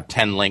 You have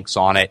 10 links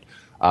on it.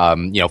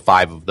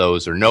 5 of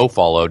those are no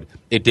followed.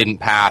 It didn't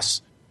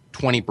pass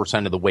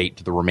 20% of the weight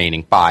to the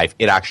remaining 5.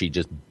 It actually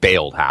just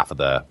bailed half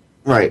the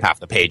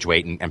page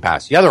weight and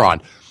passed the other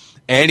on.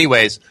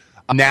 Anyways,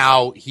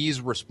 now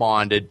he's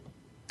responded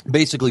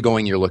basically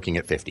going, you're looking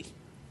at 50.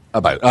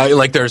 About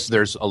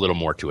there's a little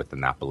more to it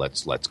than that, but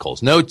let's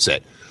close notes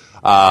it.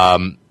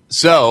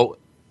 So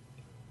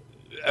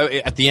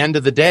at the end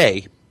of the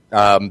day,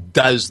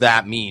 does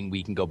that mean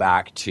we can go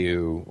back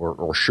to,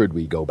 or should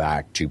we go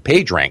back to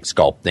PageRank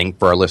sculpting?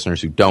 For our listeners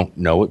who don't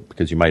know it,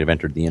 because you might have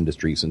entered the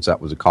industry since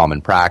that was a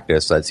common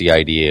practice, that's the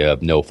idea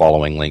of no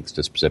following links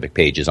to specific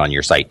pages on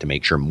your site to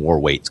make sure more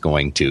weight's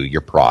going to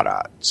your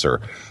products or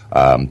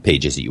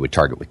pages that you would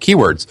target with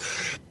keywords.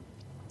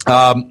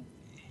 I'm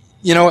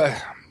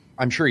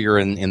sure you're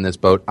in this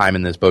boat. I'm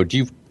in this boat.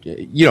 You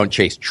don't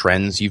chase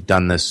trends. You've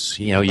done this.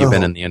 You've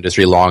been in the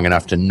industry long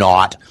enough to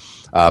not.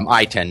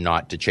 I tend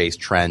not to chase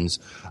trends.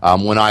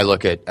 When I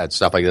look at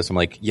stuff like this, I'm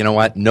like, you know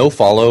what? No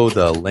follow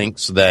the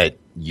links that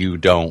you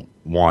don't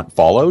want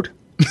followed.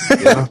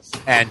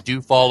 And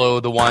do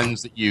follow the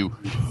ones that you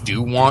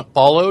do want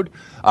followed.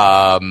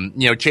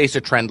 Chase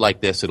a trend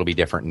like this, it'll be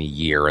different in a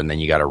year, and then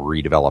you got to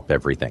redevelop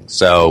everything.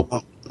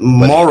 So,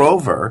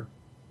 moreover,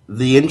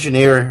 the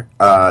engineer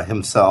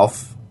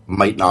himself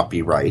might not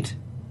be right.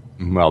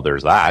 Well,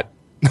 there's that.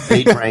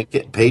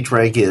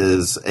 PageRank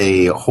is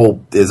a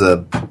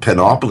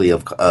panoply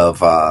of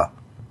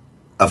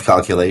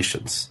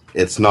calculations.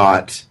 It's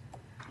not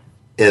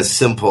as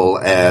simple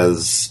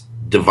as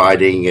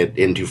dividing it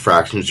into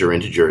fractions or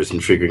integers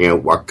and figuring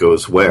out what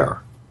goes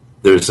where.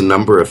 There's a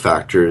number of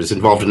factors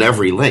involved in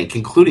every link,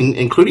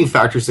 including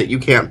factors that you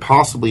can't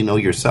possibly know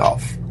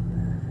yourself.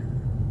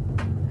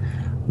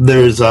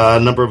 There's a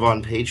number of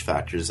on-page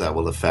factors that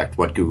will affect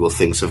what Google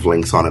thinks of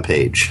links on a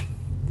page.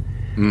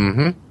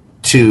 Mm-hmm.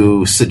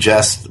 To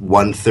suggest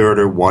 1/3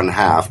 or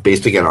 1/2,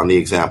 based again on the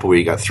example where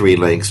you got 3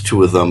 links,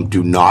 2 of them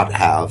do not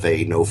have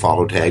a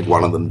no-follow tag,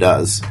 1 of them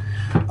does.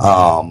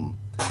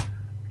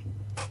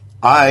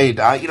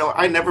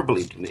 I never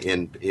believed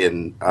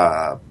in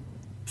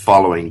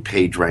following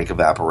page rank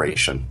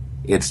evaporation.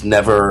 It's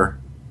never.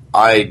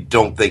 I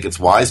don't think it's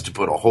wise to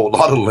put a whole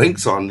lot of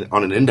links on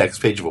an index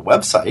page of a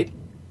website.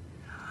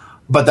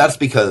 But that's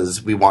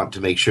because we want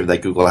to make sure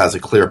that Google has a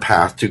clear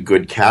path to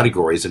good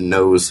categories and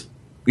knows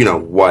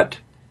what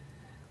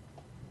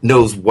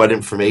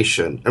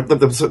information.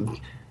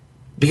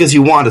 Because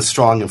you want a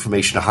strong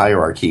information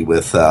hierarchy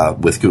with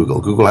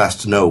Google. Google has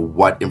to know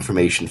what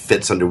information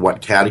fits under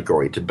what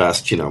category to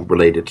best,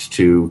 relate it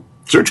to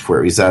search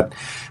queries that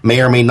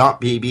may or may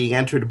not be being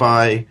entered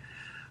by,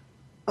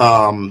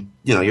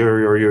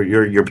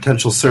 your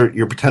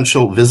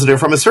potential visitor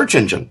from a search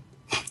engine.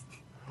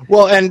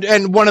 Well,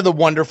 and one of the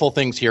wonderful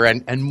things here,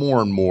 and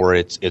more,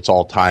 it's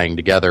all tying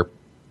together.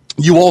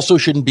 You also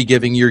shouldn't be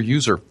giving your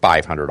user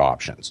 500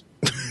 options.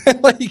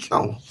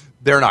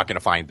 They're not going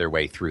to find their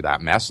way through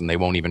that mess, and they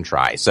won't even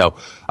try. So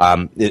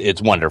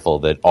it's wonderful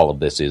that all of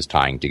this is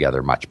tying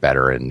together much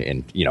better. And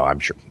I'm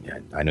sure,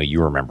 I know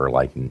you remember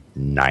like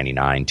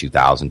 99,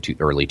 2000,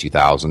 early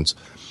 2000s.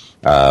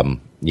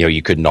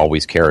 You couldn't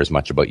always care as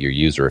much about your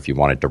user if you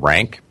wanted to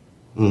rank.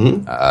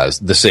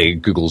 Mm-hmm.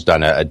 Google's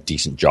done a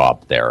decent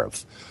job there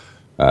of,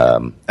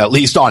 at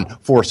least on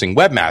forcing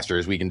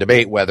webmasters. We can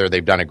debate whether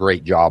they've done a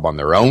great job on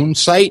their own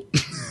site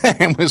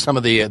and with some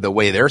of the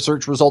way their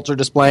search results are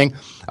displaying.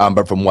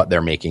 But from what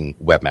they're making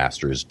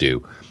webmasters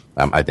do,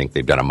 I think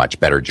they've done a much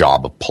better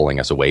job of pulling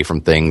us away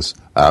from things.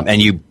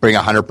 And you bring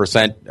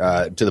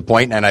 100% to the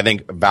point, and I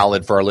think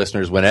valid for our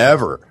listeners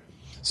whenever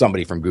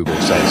somebody from Google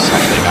says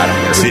something. I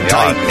don't care. Sit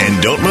tight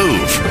and don't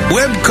move.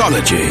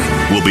 Webcology.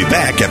 We'll be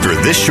back after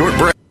this short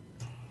break.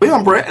 We're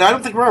on break. I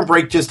don't think we're on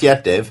break just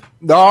yet, Dave.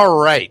 All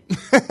right.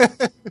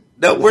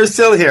 No, we're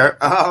still here.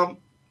 Hi,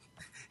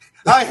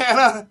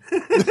 Hannah.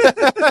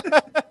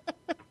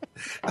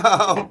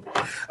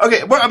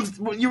 Okay,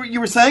 you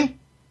were saying?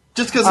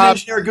 Just because an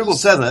engineer at Google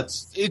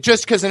says it.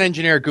 Just because an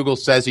engineer at Google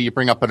says it, you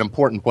bring up an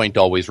important point to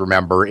always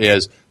remember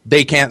is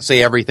they can't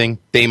say everything.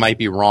 They might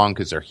be wrong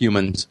because they're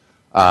humans.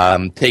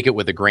 Take it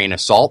with a grain of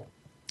salt.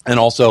 And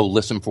also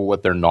listen for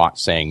what they're not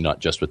saying, not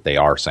just what they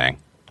are saying.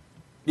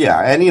 Yeah,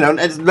 and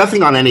it's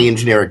nothing on any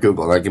engineer at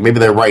Google. Like maybe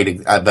they're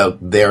right about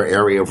their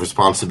area of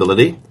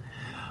responsibility,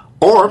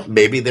 or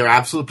maybe they're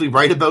absolutely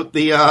right about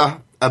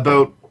the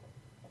about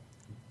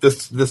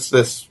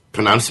this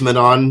pronouncement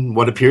on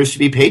what appears to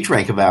be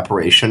PageRank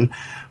evaporation.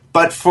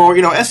 But for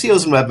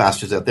SEOs and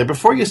webmasters out there,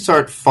 before you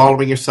start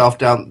following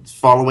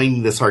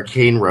this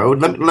arcane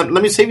road, let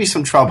me save you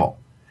some trouble.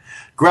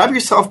 Grab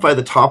yourself by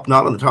the top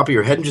knot on the top of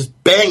your head and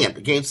just bang it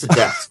against the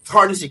desk as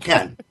hard as you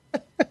can.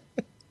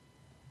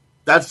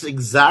 That's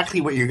exactly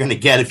what you're going to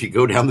get if you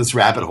go down this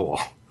rabbit hole.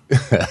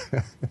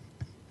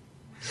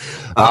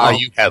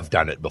 You have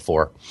done it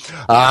before.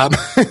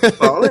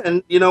 Well,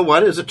 and you know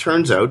what? As it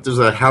turns out, there's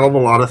a hell of a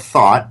lot of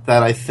thought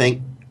that I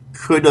think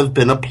could have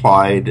been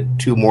applied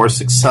to more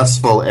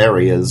successful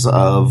areas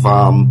of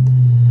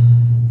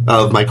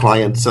my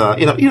clients.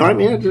 You know what I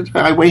mean?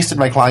 I wasted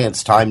my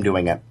clients' time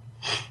doing it.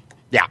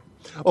 Yeah,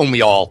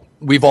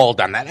 we've all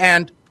done that,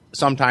 and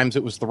sometimes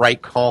it was the right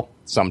call,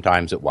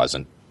 sometimes it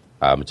wasn't.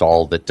 It's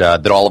all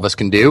that all of us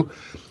can do,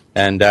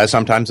 and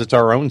sometimes it's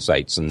our own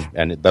sites,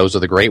 and those are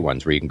the great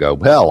ones where you can go,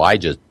 well, I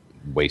just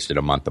wasted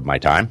a month of my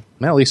time.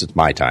 Well, at least it's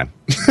my time.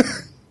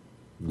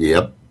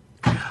 Yep.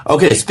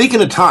 Okay,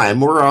 speaking of time,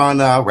 we're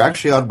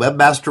actually on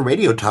Webmaster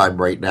Radio time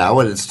right now,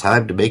 and it's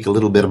time to make a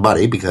little bit of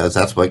money because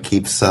that's what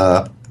keeps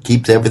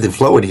everything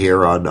flowing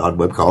here on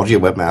Webcology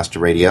and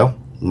Webmaster Radio.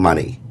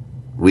 Money.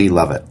 We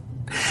love it.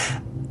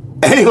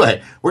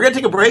 Anyway, we're going to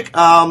take a break.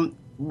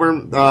 We're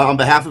on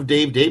behalf of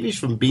Dave Davies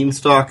from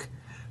Beanstalk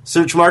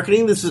Search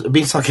Marketing. This is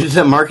Beanstalk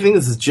Internet Marketing.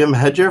 This is Jim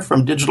Hedger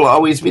from Digital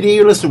Always Media.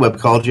 You're listening to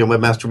Webcology on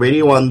Webmaster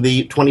Radio on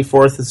the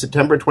 24th of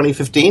September,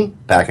 2015.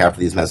 Back after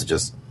these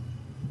messages.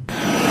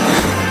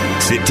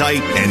 Sit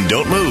tight and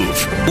don't move.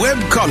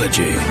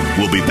 Webcology.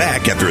 We'll be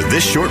back after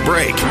this short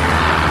break.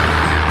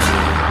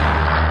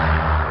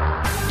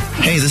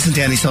 Hey, this is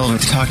Danny Sullivan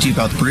to talk to you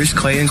about Bruce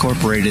Clay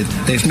Incorporated.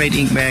 They've made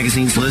Inc.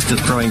 Magazine's list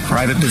of growing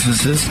private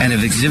businesses and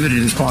have exhibited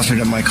and sponsored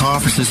at my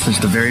conferences since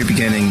the very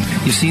beginning.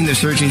 You've seen their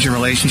search engine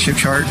relationship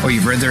chart, or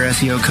you've read their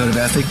SEO code of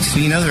ethics, so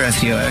you know they're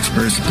SEO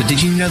experts. But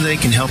did you know they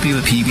can help you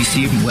with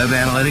PPC, web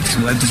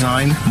analytics, web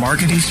design,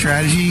 marketing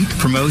strategy,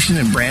 promotion,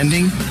 and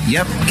branding?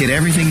 Yep, get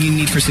everything you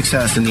need for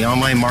success in the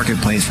online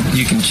marketplace.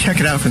 You can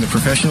check it out from the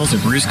professionals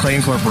at Bruce Clay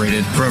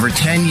Incorporated. For over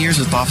 10 years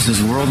with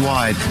offices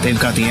worldwide,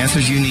 they've got the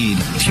answers you need.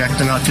 Check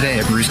them out today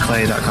at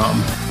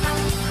bruceclay.com.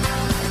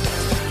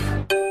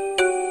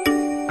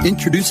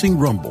 Introducing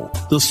Rumble,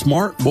 the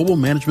smart mobile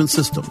management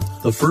system,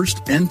 the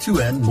first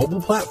end-to-end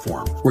mobile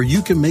platform where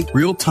you can make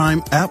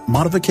real-time app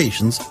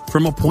modifications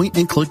from a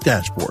point-and-click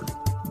dashboard.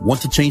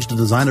 Want to change the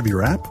design of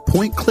your app?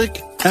 Point,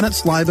 click, and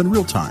it's live in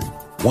real time.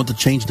 Want to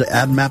change the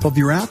ad map of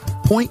your app?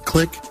 Point,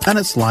 click, and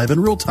it's live in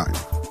real time.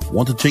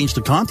 Want to change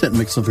the content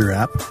mix of your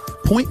app?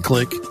 Point,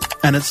 click,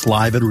 and it's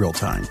live in real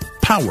time.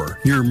 Power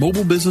your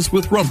mobile business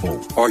with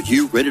Rumble. Are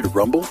you ready to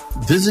rumble?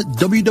 Visit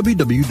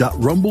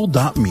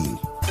www.rumble.me.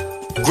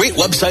 Great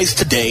websites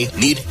today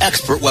need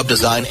expert web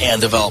design and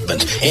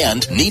development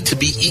and need to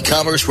be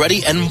e-commerce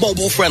ready and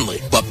mobile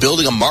friendly. But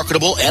building a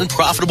marketable and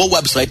profitable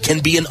website can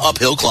be an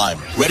uphill climb.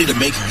 Ready to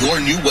make your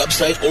new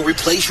website or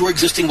replace your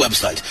existing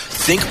website?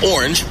 Think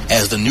Orange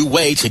as the new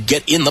way to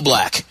get in the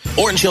black.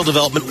 Orange Hill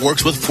Development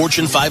works with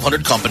Fortune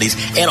 500 companies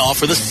and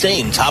offer the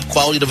same top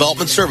quality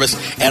development service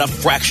at a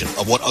fraction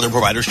of what other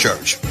providers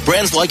charge.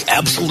 Brands like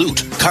Absolute,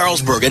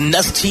 Carlsberg, and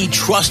Nestea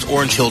trust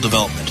Orange Hill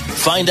Development.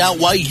 Find out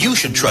why you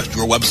should trust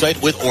your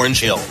website with Orange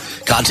Hill.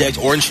 Contact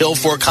Orange Hill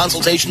for a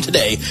consultation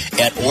today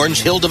at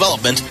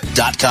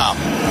orangehilldevelopment.com.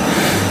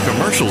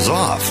 Commercials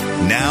off.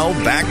 Now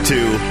back to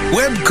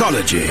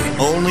Webcology,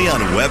 only on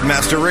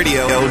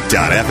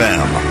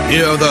WebmasterRadio.fm.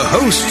 Here are the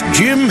hosts,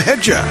 Jim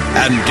Hedger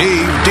and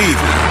Dave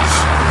Davies.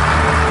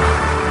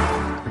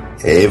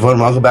 Hey everyone,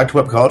 welcome back to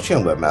Webcology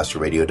on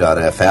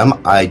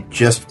WebmasterRadio.fm. I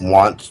just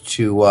want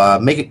to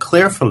make it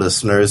clear for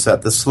listeners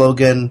that the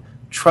slogan,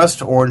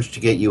 Trust Orange to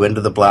get you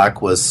into the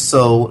black, was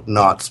so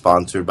not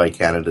sponsored by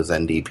Canada's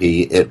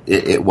NDP.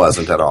 It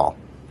wasn't at all.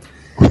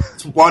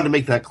 Just wanted to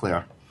make that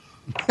clear.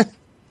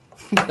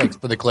 Thanks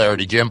for the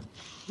clarity, Jim.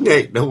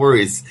 Hey, no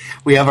worries.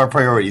 We have our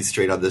priorities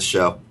straight on this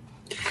show.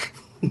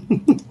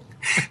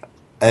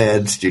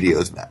 And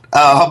studios met.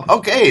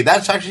 Okay,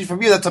 that's actually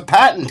from you. That's a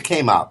patent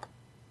came up.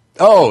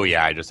 Oh,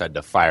 yeah, I just had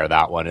to fire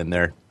that one in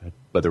there.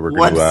 Whether we're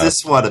What's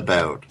this one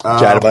about?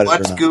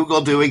 What's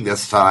Google doing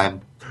this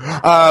time?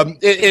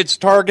 It's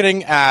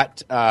targeting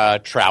at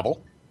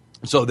travel.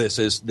 So this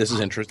is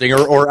interesting,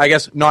 or I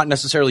guess not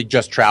necessarily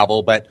just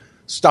travel, but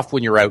stuff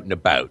when you're out and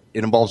about.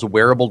 It involves a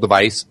wearable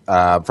device.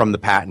 From the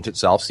patent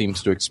itself,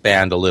 seems to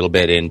expand a little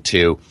bit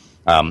into,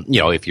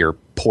 if your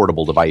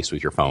portable device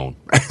with your phone,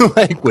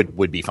 like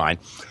would be fine.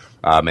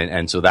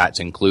 And so that's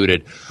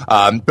included.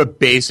 But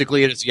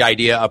basically, it's the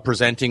idea of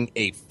presenting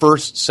a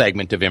first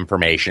segment of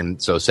information.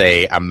 So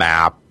say a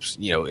map,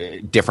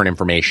 different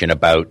information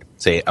about,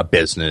 say, a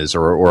business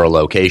or a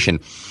location.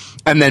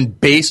 And then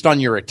based on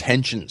your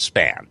attention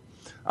span,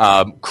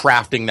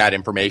 crafting that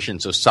information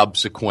so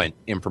subsequent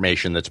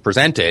information that's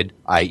presented,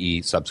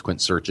 i.e.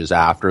 subsequent searches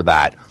after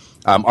that,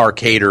 are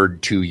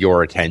catered to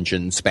your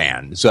attention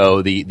span.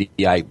 So the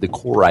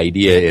core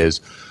idea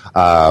is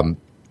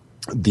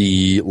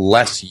the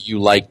less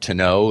you like to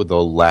know,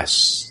 the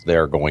less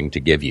they're going to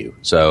give you.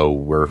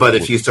 But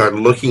if you start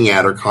looking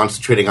at or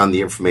concentrating on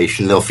the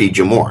information, they'll feed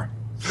you more.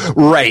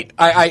 Right.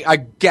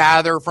 I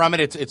gather from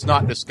it, it's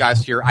not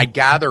discussed here, I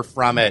gather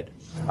from it,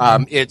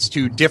 it's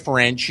to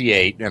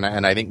differentiate,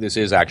 and I think this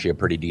is actually a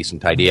pretty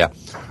decent idea,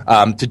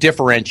 to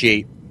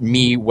differentiate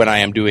me when I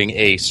am doing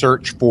a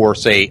search for,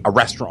 say, a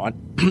restaurant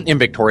in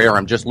Victoria, or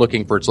I'm just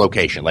looking for its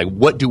location. Like,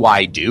 what do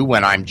I do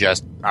when I'm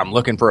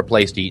looking for a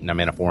place to eat and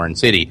I'm in a foreign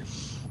city?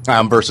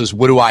 Versus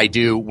what do I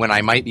do when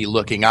I might be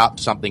looking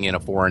up something in a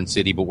foreign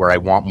city, but where I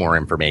want more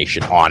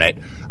information on it?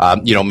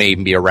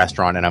 Maybe be a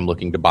restaurant and I'm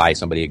looking to buy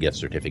somebody a gift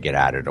certificate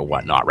at it or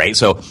whatnot, right?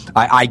 So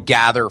I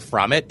gather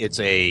from it, it's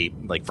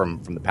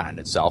from the patent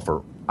itself,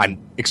 or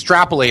I'm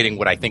extrapolating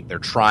what I think they're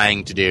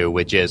trying to do,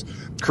 which is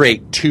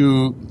create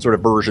two sort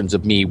of versions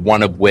of me,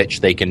 one of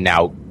which they can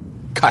now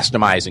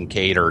customize and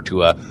cater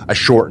to a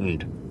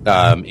shortened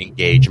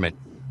engagement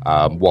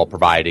while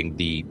providing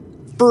the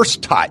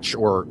first touch,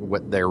 or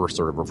what they were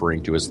sort of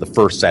referring to as the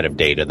first set of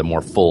data, the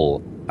more full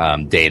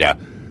data,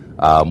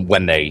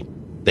 when they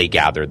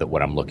gather that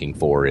what I'm looking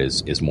for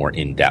is more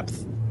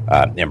in-depth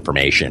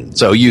information.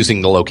 So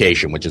using the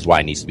location, which is why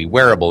it needs to be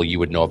wearable, you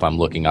would know if I'm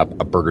looking up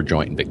a burger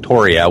joint in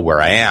Victoria,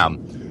 where I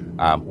am,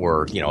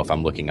 or if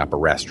I'm looking up a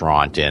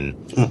restaurant in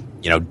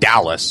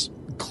Dallas,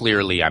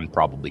 clearly I'm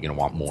probably going to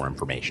want more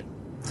information.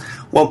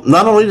 Well,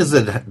 not only does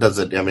it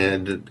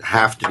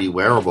have to be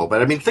wearable,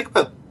 but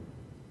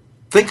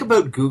think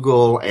about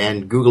Google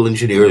and Google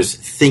engineers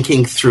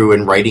thinking through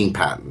and writing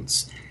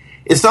patents.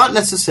 It's not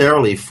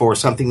necessarily for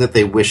something that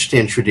they wish to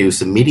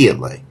introduce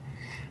immediately.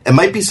 It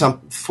might be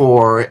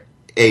for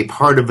a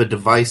part of a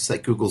device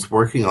that Google's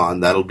working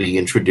on that'll be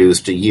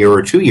introduced a year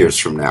or 2 years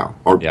from now,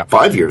 or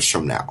 5 years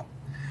from now.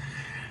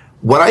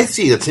 What I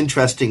see that's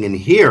interesting in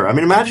here,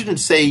 imagine,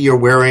 say, you're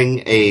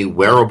wearing a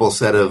wearable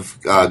set of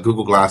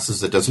Google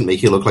glasses that doesn't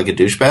make you look like a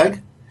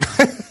douchebag.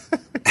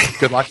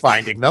 Good luck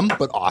finding them,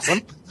 but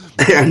awesome.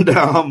 And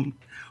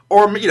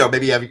or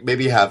maybe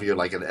have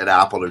your an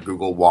Apple or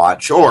Google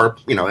Watch, or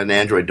an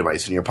Android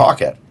device in your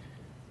pocket.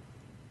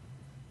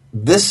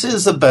 This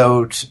is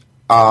about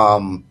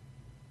almost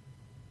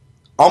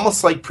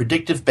like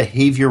predictive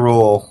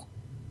behavioral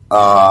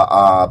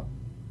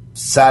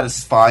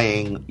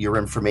satisfying your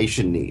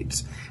information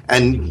needs.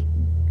 And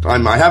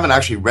I haven't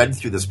actually read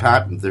through this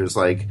patent. There's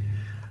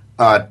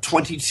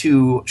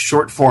 22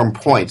 short form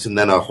points and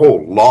then a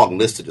whole long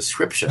list of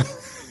description.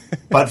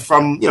 But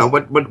from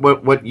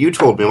what you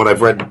told me, what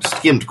I've read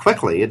skimmed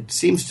quickly, it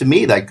seems to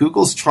me that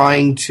Google's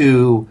trying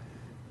to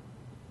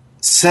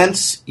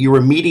sense your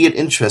immediate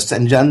interest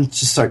and then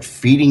just start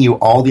feeding you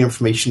all the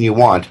information you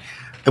want,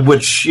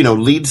 which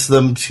leads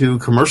them to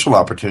commercial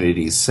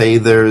opportunities. Say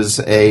there's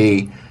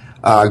a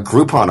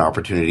Groupon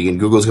opportunity, and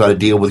Google's got to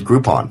deal with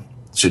Groupon.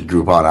 Should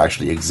Groupon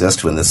actually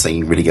exist when this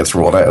thing really gets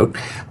rolled out?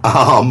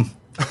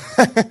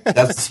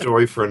 That's the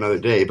story for another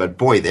day. But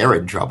boy, they're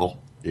in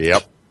trouble.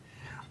 Yep.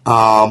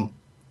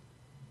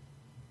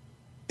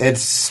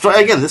 This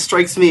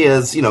strikes me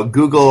as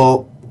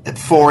Google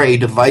for a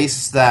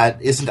device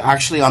that isn't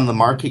actually on the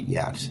market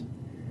yet.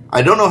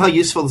 I don't know how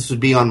useful this would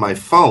be on my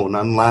phone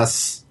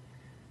unless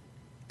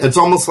it's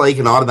almost like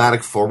an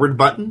automatic forward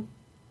button.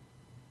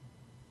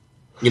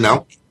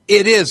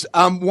 It is.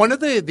 One of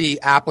the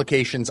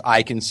applications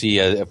I can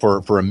see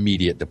for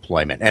immediate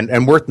deployment,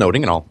 and worth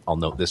noting, and I'll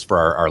note this for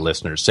our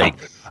listeners' sake,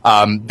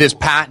 this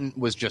patent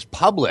was just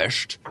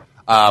published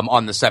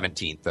on the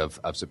 17th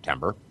of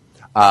September.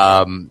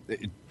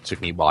 It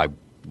took me, I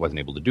wasn't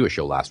able to do a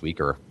show last week,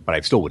 but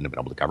I still wouldn't have been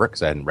able to cover it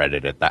because I hadn't read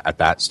it at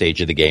that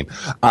stage of the game.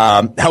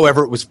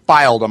 However, it was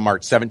filed on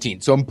March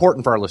 17th. So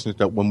important for our listeners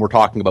that when we're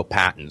talking about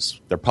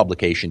patents, their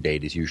publication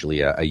date is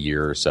usually a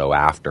year or so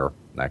after,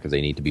 because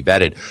they need to be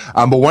vetted.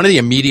 But one of the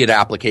immediate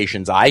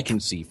applications I can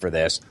see for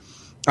this,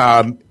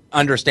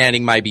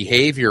 understanding my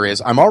behavior,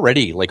 is I'll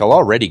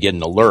already get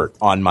an alert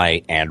on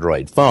my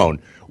Android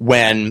phone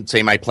when,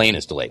 say, my plane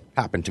is delayed.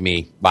 Happened to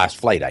me last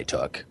flight I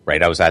took,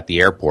 right? I was at the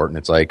airport and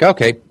it's like,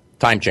 okay,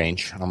 time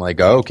change. I'm like,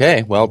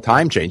 okay, well,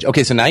 time change.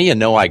 Okay, so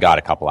now I got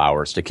a couple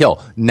hours to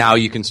kill. Now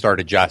you can start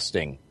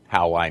adjusting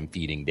how I'm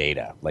feeding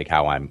data, like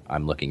how I'm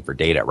looking for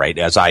data, right?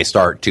 As I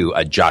start to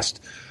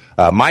adjust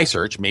my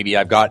search, maybe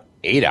I've got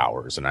 8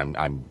 hours and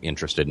I'm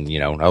interested in,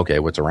 okay,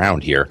 what's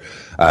around here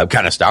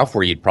kind of stuff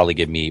where you'd probably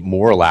give me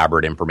more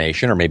elaborate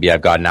information, or maybe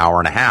I've got an hour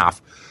and a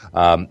half,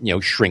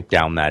 shrink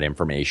down that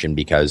information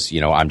because,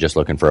 I'm just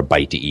looking for a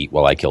bite to eat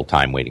while I kill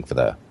time waiting for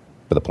the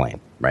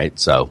plane, right?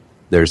 So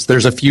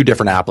there's a few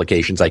different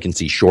applications I can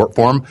see short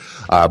form,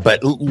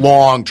 but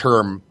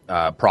long-term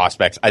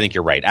prospects, I think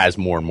you're right. As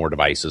more and more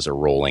devices are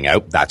rolling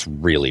out, that's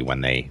really when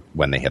they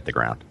hit the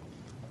ground.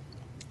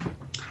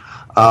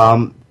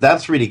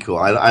 That's really cool.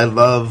 I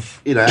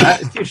love,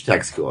 it's huge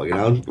tech school,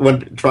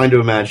 when trying to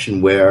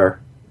imagine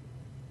where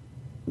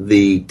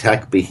the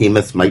tech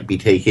behemoths might be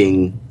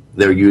taking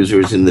their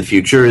users in the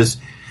future is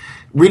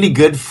really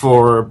good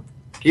for,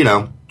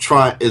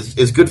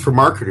 is good for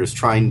marketers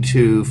trying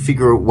to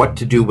figure out what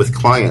to do with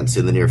clients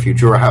in the near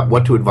future, or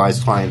what to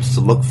advise clients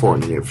to look for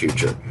in the near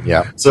future.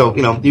 Yeah. So,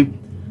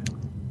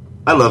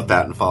 I love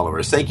patent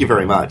followers. Thank you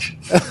very much.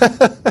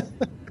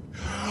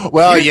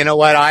 Well, you know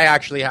what? I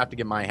actually have to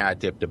give my hat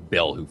tip to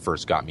Bill, who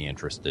first got me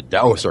interested.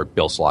 Bill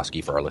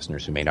Slosky, for our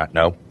listeners who may not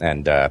know,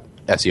 and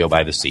SEO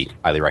by the Seat.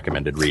 Highly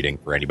recommended reading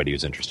for anybody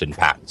who's interested in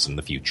patents and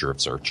the future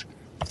of search.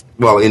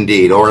 Well,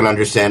 indeed, or an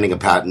understanding of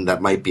patent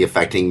that might be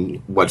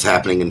affecting what's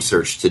happening in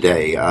search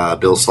today.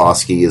 Bill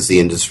Slosky is the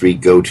industry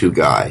go-to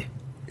guy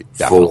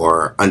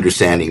for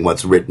understanding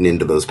what's written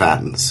into those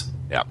patents.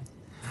 Yeah.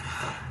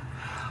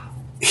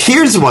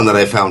 Here's one that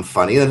I found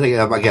funny.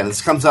 Again,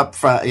 this comes up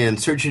in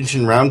Search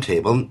Engine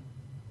Roundtable.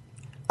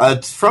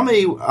 It's from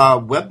a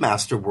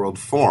Webmaster World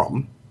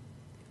forum.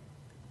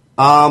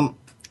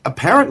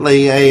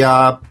 Apparently,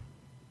 a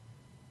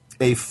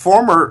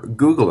former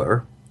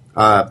Googler,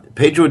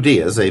 Pedro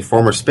Diaz, a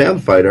former spam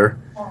fighter,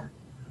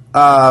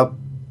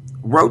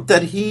 wrote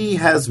that he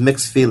has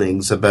mixed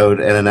feelings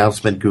about an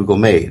announcement Google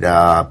made.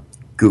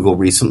 Google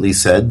recently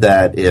said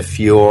that if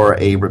you're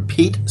a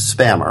repeat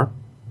spammer,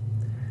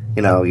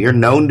 you're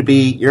known to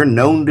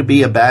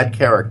be a bad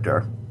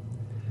character,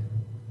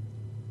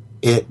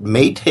 it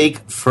may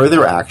take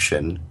further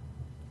action,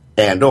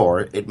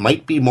 or it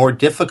might be more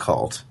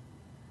difficult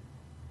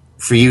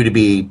for you to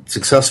be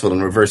successful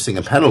in reversing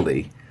a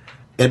penalty.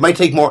 It might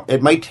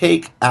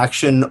take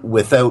action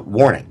without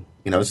warning.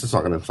 It's just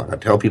not going to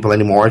tell people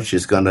anymore. It's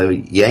just going to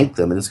yank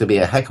them, and it's going to be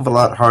a heck of a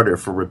lot harder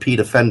for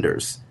repeat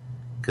offenders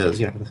because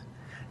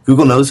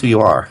Google knows who you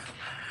are,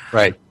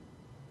 right?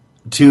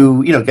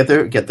 To get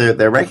their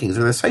rankings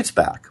or their sites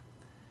back.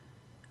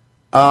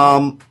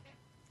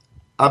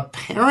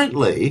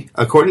 Apparently,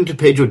 according to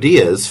Pedro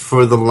Diaz,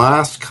 for the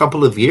last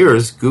couple of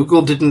years,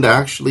 Google didn't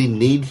actually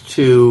need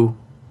to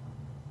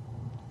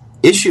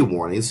issue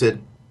warnings. It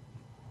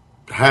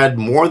had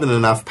more than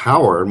enough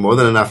power, more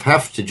than enough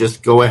heft to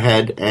just go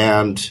ahead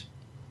and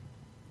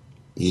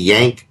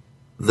yank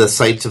the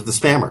sites of the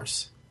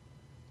spammers.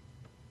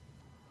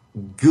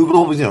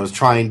 Google was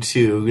trying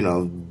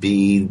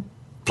to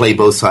play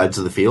both sides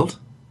of the field,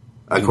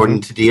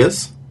 according to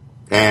Diaz,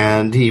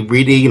 and he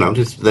really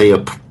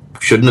they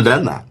shouldn't have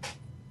done that.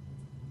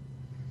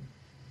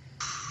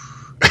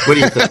 What do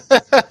you think?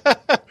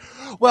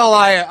 Well,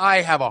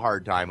 I have a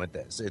hard time with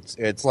this.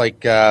 It's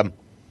like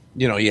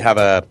you have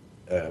a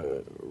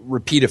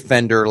repeat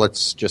offender,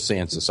 let's just say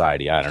in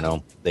society, I don't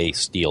know, they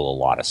steal a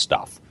lot of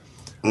stuff.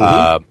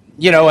 Mm-hmm.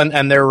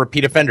 And they're a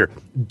repeat offender.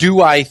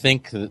 Do I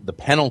think the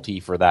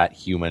penalty for that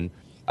human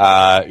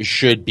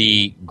should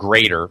be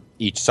greater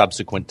each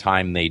subsequent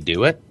time they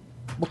do it.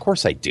 Of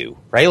course I do,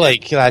 right?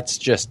 Like, that's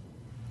just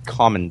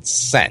common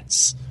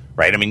sense,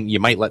 right? I mean, you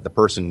might let the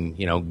person,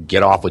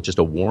 get off with just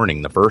a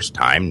warning the first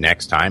time.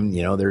 Next time,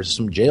 there's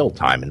some jail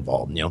time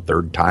involved.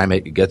 Third time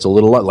it gets a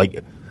little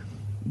like,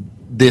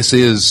 this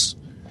is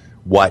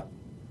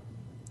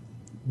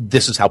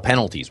how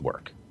penalties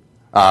work.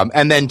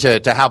 And then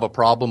to have a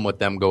problem with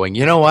them going,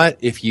 you know what,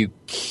 if you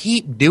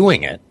keep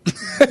doing it,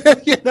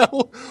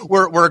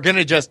 we're going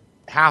to just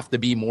have to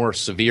be more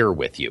severe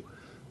with you.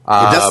 It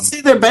doesn't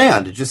say they're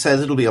banned. It just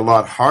says it'll be a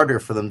lot harder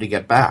for them to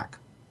get back.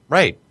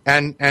 Right.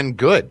 And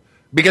good.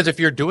 Because if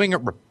you're doing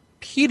it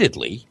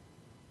repeatedly,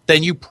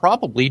 then you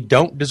probably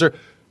don't deserve...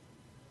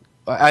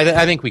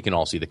 I think we can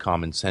all see the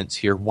common sense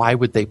here. Why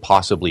would they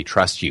possibly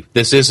trust you?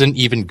 This isn't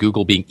even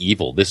Google being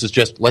evil. This is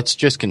just, let's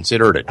just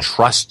consider it a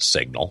trust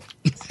signal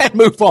and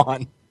move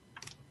on.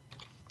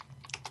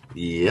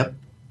 Yep.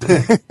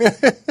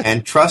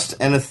 And trust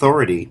and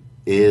authority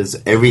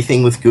is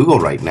everything with Google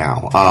right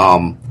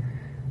now.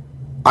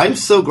 I'm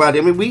so glad.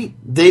 I mean,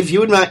 Dave,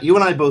 you and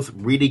I both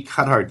really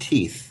cut our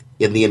teeth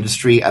in the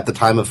industry at the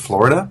time of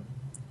Florida.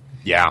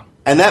 Yeah.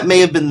 And that may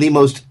have been the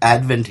most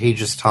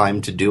advantageous time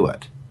to do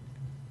it.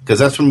 Because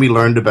that's when we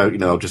learned about,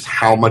 just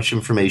how much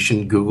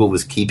information Google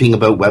was keeping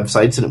about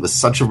websites, and it was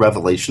such a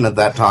revelation at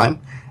that time.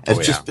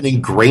 It's just been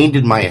ingrained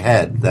in my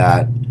head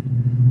that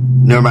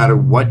no matter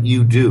what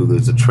you do,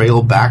 there's a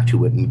trail back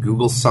to it, and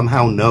Google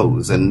somehow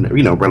knows and,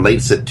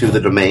 relates it to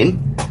the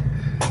domain.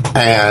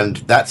 And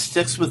that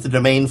sticks with the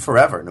domain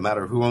forever, no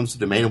matter who owns the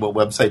domain and what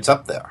website's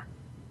up there.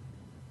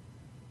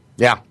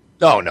 Yeah.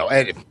 Oh, no.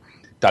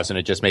 Doesn't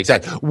it just make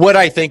sense? What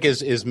I think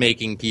is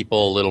making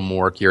people a little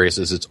more curious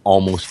is it's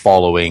almost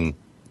following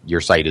your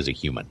site as a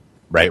human,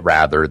 right?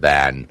 Rather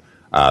than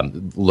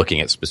looking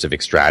at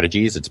specific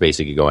strategies. It's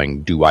basically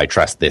going, do I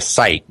trust this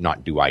site?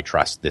 Not do I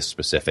trust this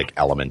specific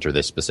element or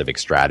this specific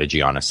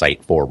strategy on a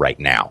site for right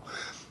now?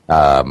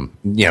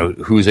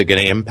 Who's it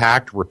going to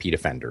impact? Repeat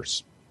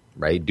offenders,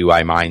 right? Do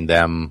I mind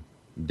them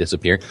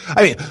disappearing?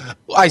 I mean,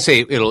 I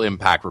say it'll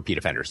impact repeat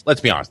offenders.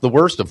 Let's be honest. The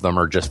worst of them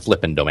are just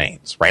flipping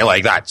domains, right?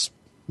 Like that's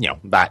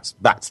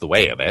the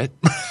way of it.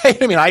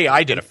 I mean,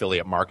 I did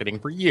affiliate marketing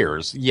for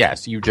years.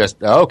 Yes, you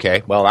just,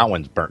 okay, well, that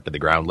one's burnt to the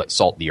ground. Let's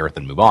salt the earth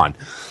and move on.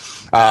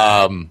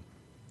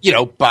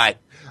 But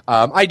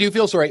I do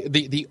feel sorry.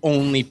 The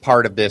only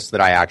part of this that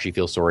I actually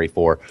feel sorry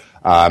for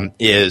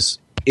is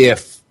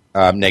if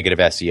negative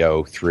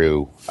SEO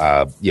through,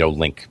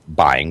 link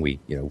buying, we,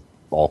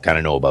 all kind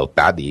of know about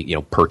that,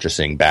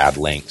 purchasing bad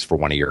links for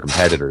one of your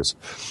competitors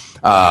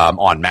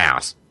en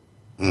masse.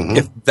 Mm-hmm.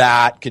 If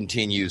that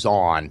continues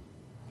on,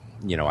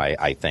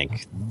 I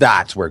think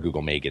that's where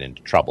Google may get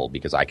into trouble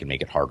because I can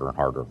make it harder and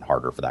harder and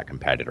harder for that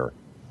competitor.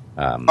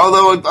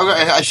 Although,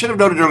 I should have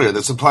noted earlier,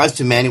 this applies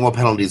to manual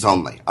penalties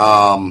only. If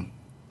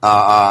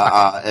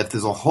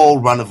there's a whole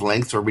run of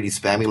links or really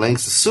spammy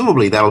links,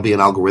 assumably that'll be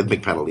an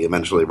algorithmic penalty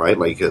eventually, right?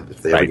 Like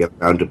if they ever get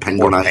around to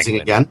penguinizing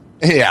again.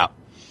 Yeah.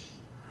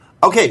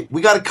 Okay,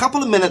 we got a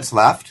couple of minutes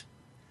left.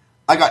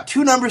 I got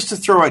two numbers to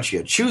throw at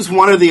you. Choose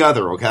one or the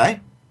other,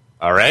 okay?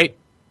 All right.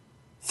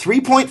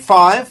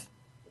 3.5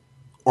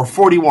 or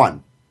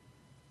 41?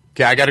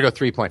 Okay, I got to go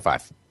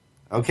 3.5.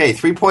 Okay,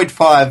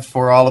 3.5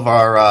 for all of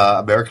our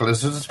American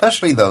listeners,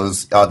 especially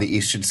those on the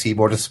Eastern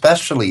Seaboard,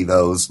 especially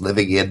those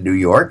living in New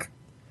York.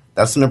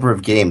 That's the number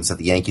of games that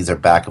the Yankees are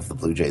back of the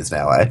Blue Jays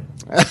now, eh?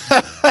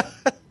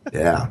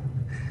 Yeah.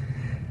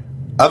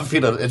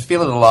 It's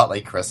feeling a lot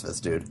like Christmas,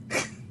 dude.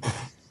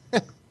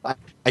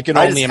 I can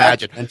only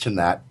imagine. Mention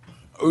that.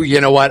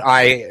 You know what?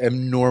 I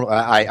am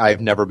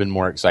I've never been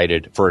more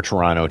excited for a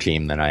Toronto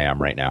team than I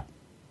am right now.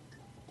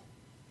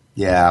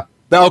 Yeah.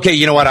 Okay,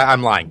 you know what?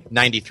 I'm lying.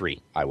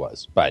 93 I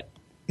was, but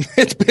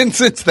it's been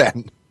since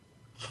then.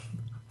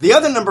 The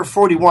other number,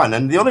 41,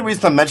 and the only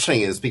reason I'm mentioning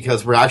it is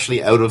because we're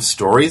actually out of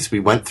stories. We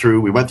went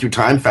through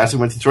time fast. We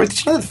went through stories.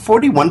 Did you know that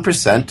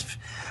 41%,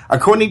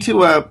 according to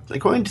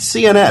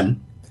CNN,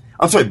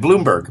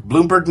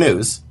 Bloomberg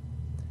News,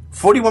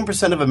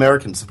 41% of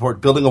Americans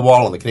support building a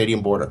wall on the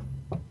Canadian border.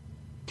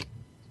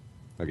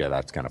 Okay,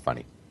 that's kind of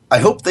funny. I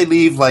hope they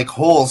leave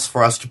holes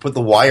for us to put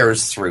the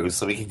wires through,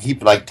 so we can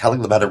keep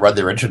telling them how to run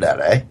their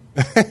internet, eh?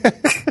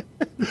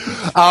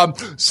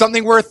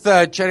 Something worth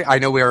checking. I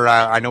know we're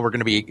going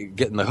to be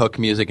getting the hook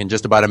music in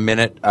just about a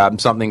minute.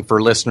 Something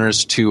for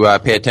listeners to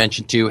pay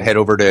attention to. Head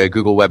over to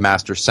Google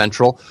Webmaster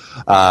Central.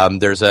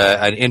 There's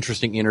an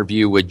interesting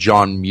interview with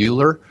John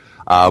Mueller.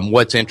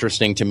 What's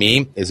interesting to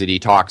me is that he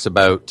talks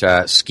about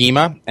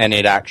schema and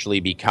it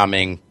actually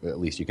becoming, at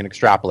least you can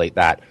extrapolate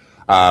that,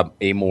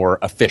 a more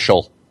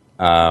official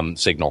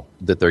signal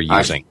that they're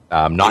using.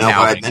 I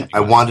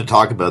wanted to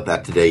talk about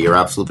that today. You're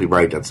absolutely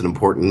right. That's an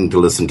important to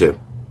listen to.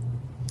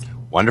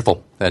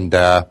 Wonderful. And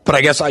but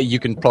I guess you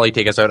can probably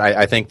take us out.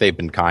 I think they've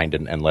been kind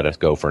and let us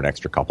go for an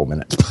extra couple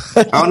minutes.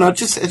 Oh no, it's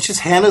just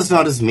Hannah's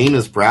not as mean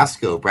as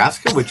Brasco.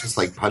 Brasco would just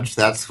punch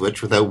that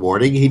switch without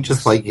warning. He'd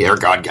just here,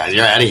 God, guys,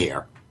 you're out of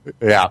here.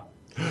 Yeah.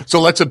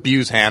 So let's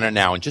abuse Hannah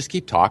now and just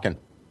keep talking.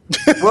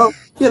 Well,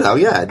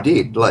 yeah,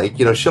 indeed. Like,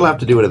 she'll have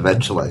to do it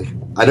eventually.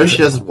 I know she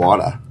doesn't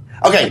wanna.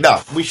 Okay,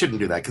 no, we shouldn't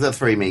do that because that's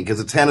very mean. Because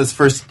it's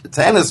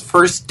Hannah's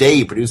first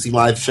day producing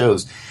live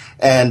shows,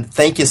 and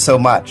thank you so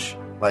much.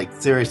 Like,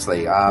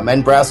 seriously,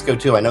 and Brasco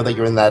too. I know that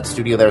you're in that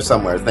studio there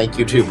somewhere. Thank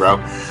you too,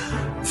 bro.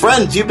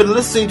 Friends, you've been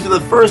listening to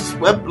the first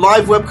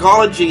live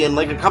Webcology in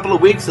like a couple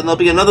of weeks, and there'll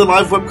be another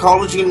live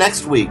Webcology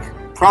next week.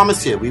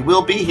 Promise you, we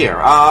will be here.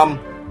 A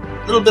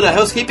little bit of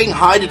housekeeping.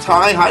 Hi to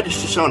Ty. Hi to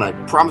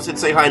Shoshona. Promise to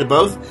say hi to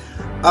both.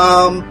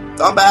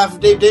 On behalf of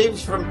Dave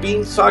Daves from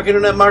Beanstalk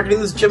Internet Marketing,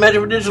 this is Jim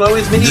Hedger for Digital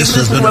Always Media. This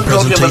has been a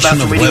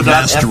presentation of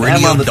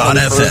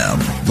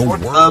WebmasterRadio.fm, the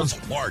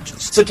world's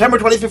largest. September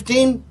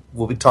 2015.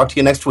 We'll be talking to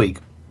you next week.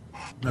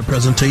 A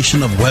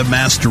presentation of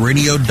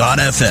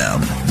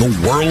WebmasterRadio.fm, the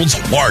world's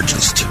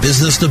largest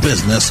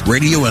business-to-business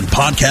radio and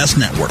podcast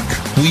network.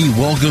 We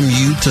welcome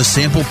you to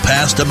sample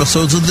past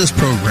episodes of this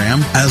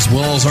program, as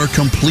well as our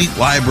complete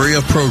library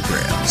of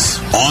programs,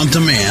 on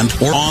demand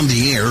or on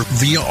the air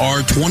via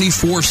our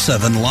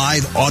 24/7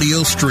 live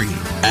audio stream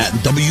at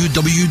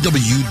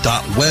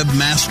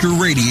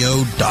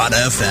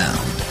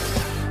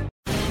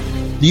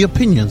www.webmasterradio.fm. The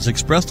opinions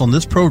expressed on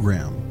this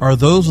program are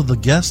those of the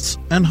guests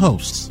and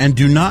hosts and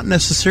do not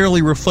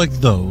necessarily reflect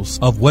those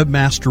of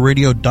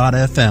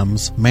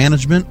WebmasterRadio.fm's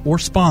management or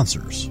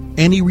sponsors.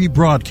 Any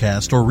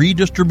rebroadcast or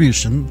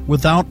redistribution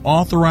without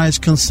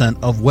authorized consent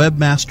of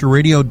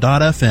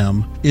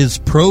WebmasterRadio.fm is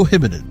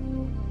prohibited.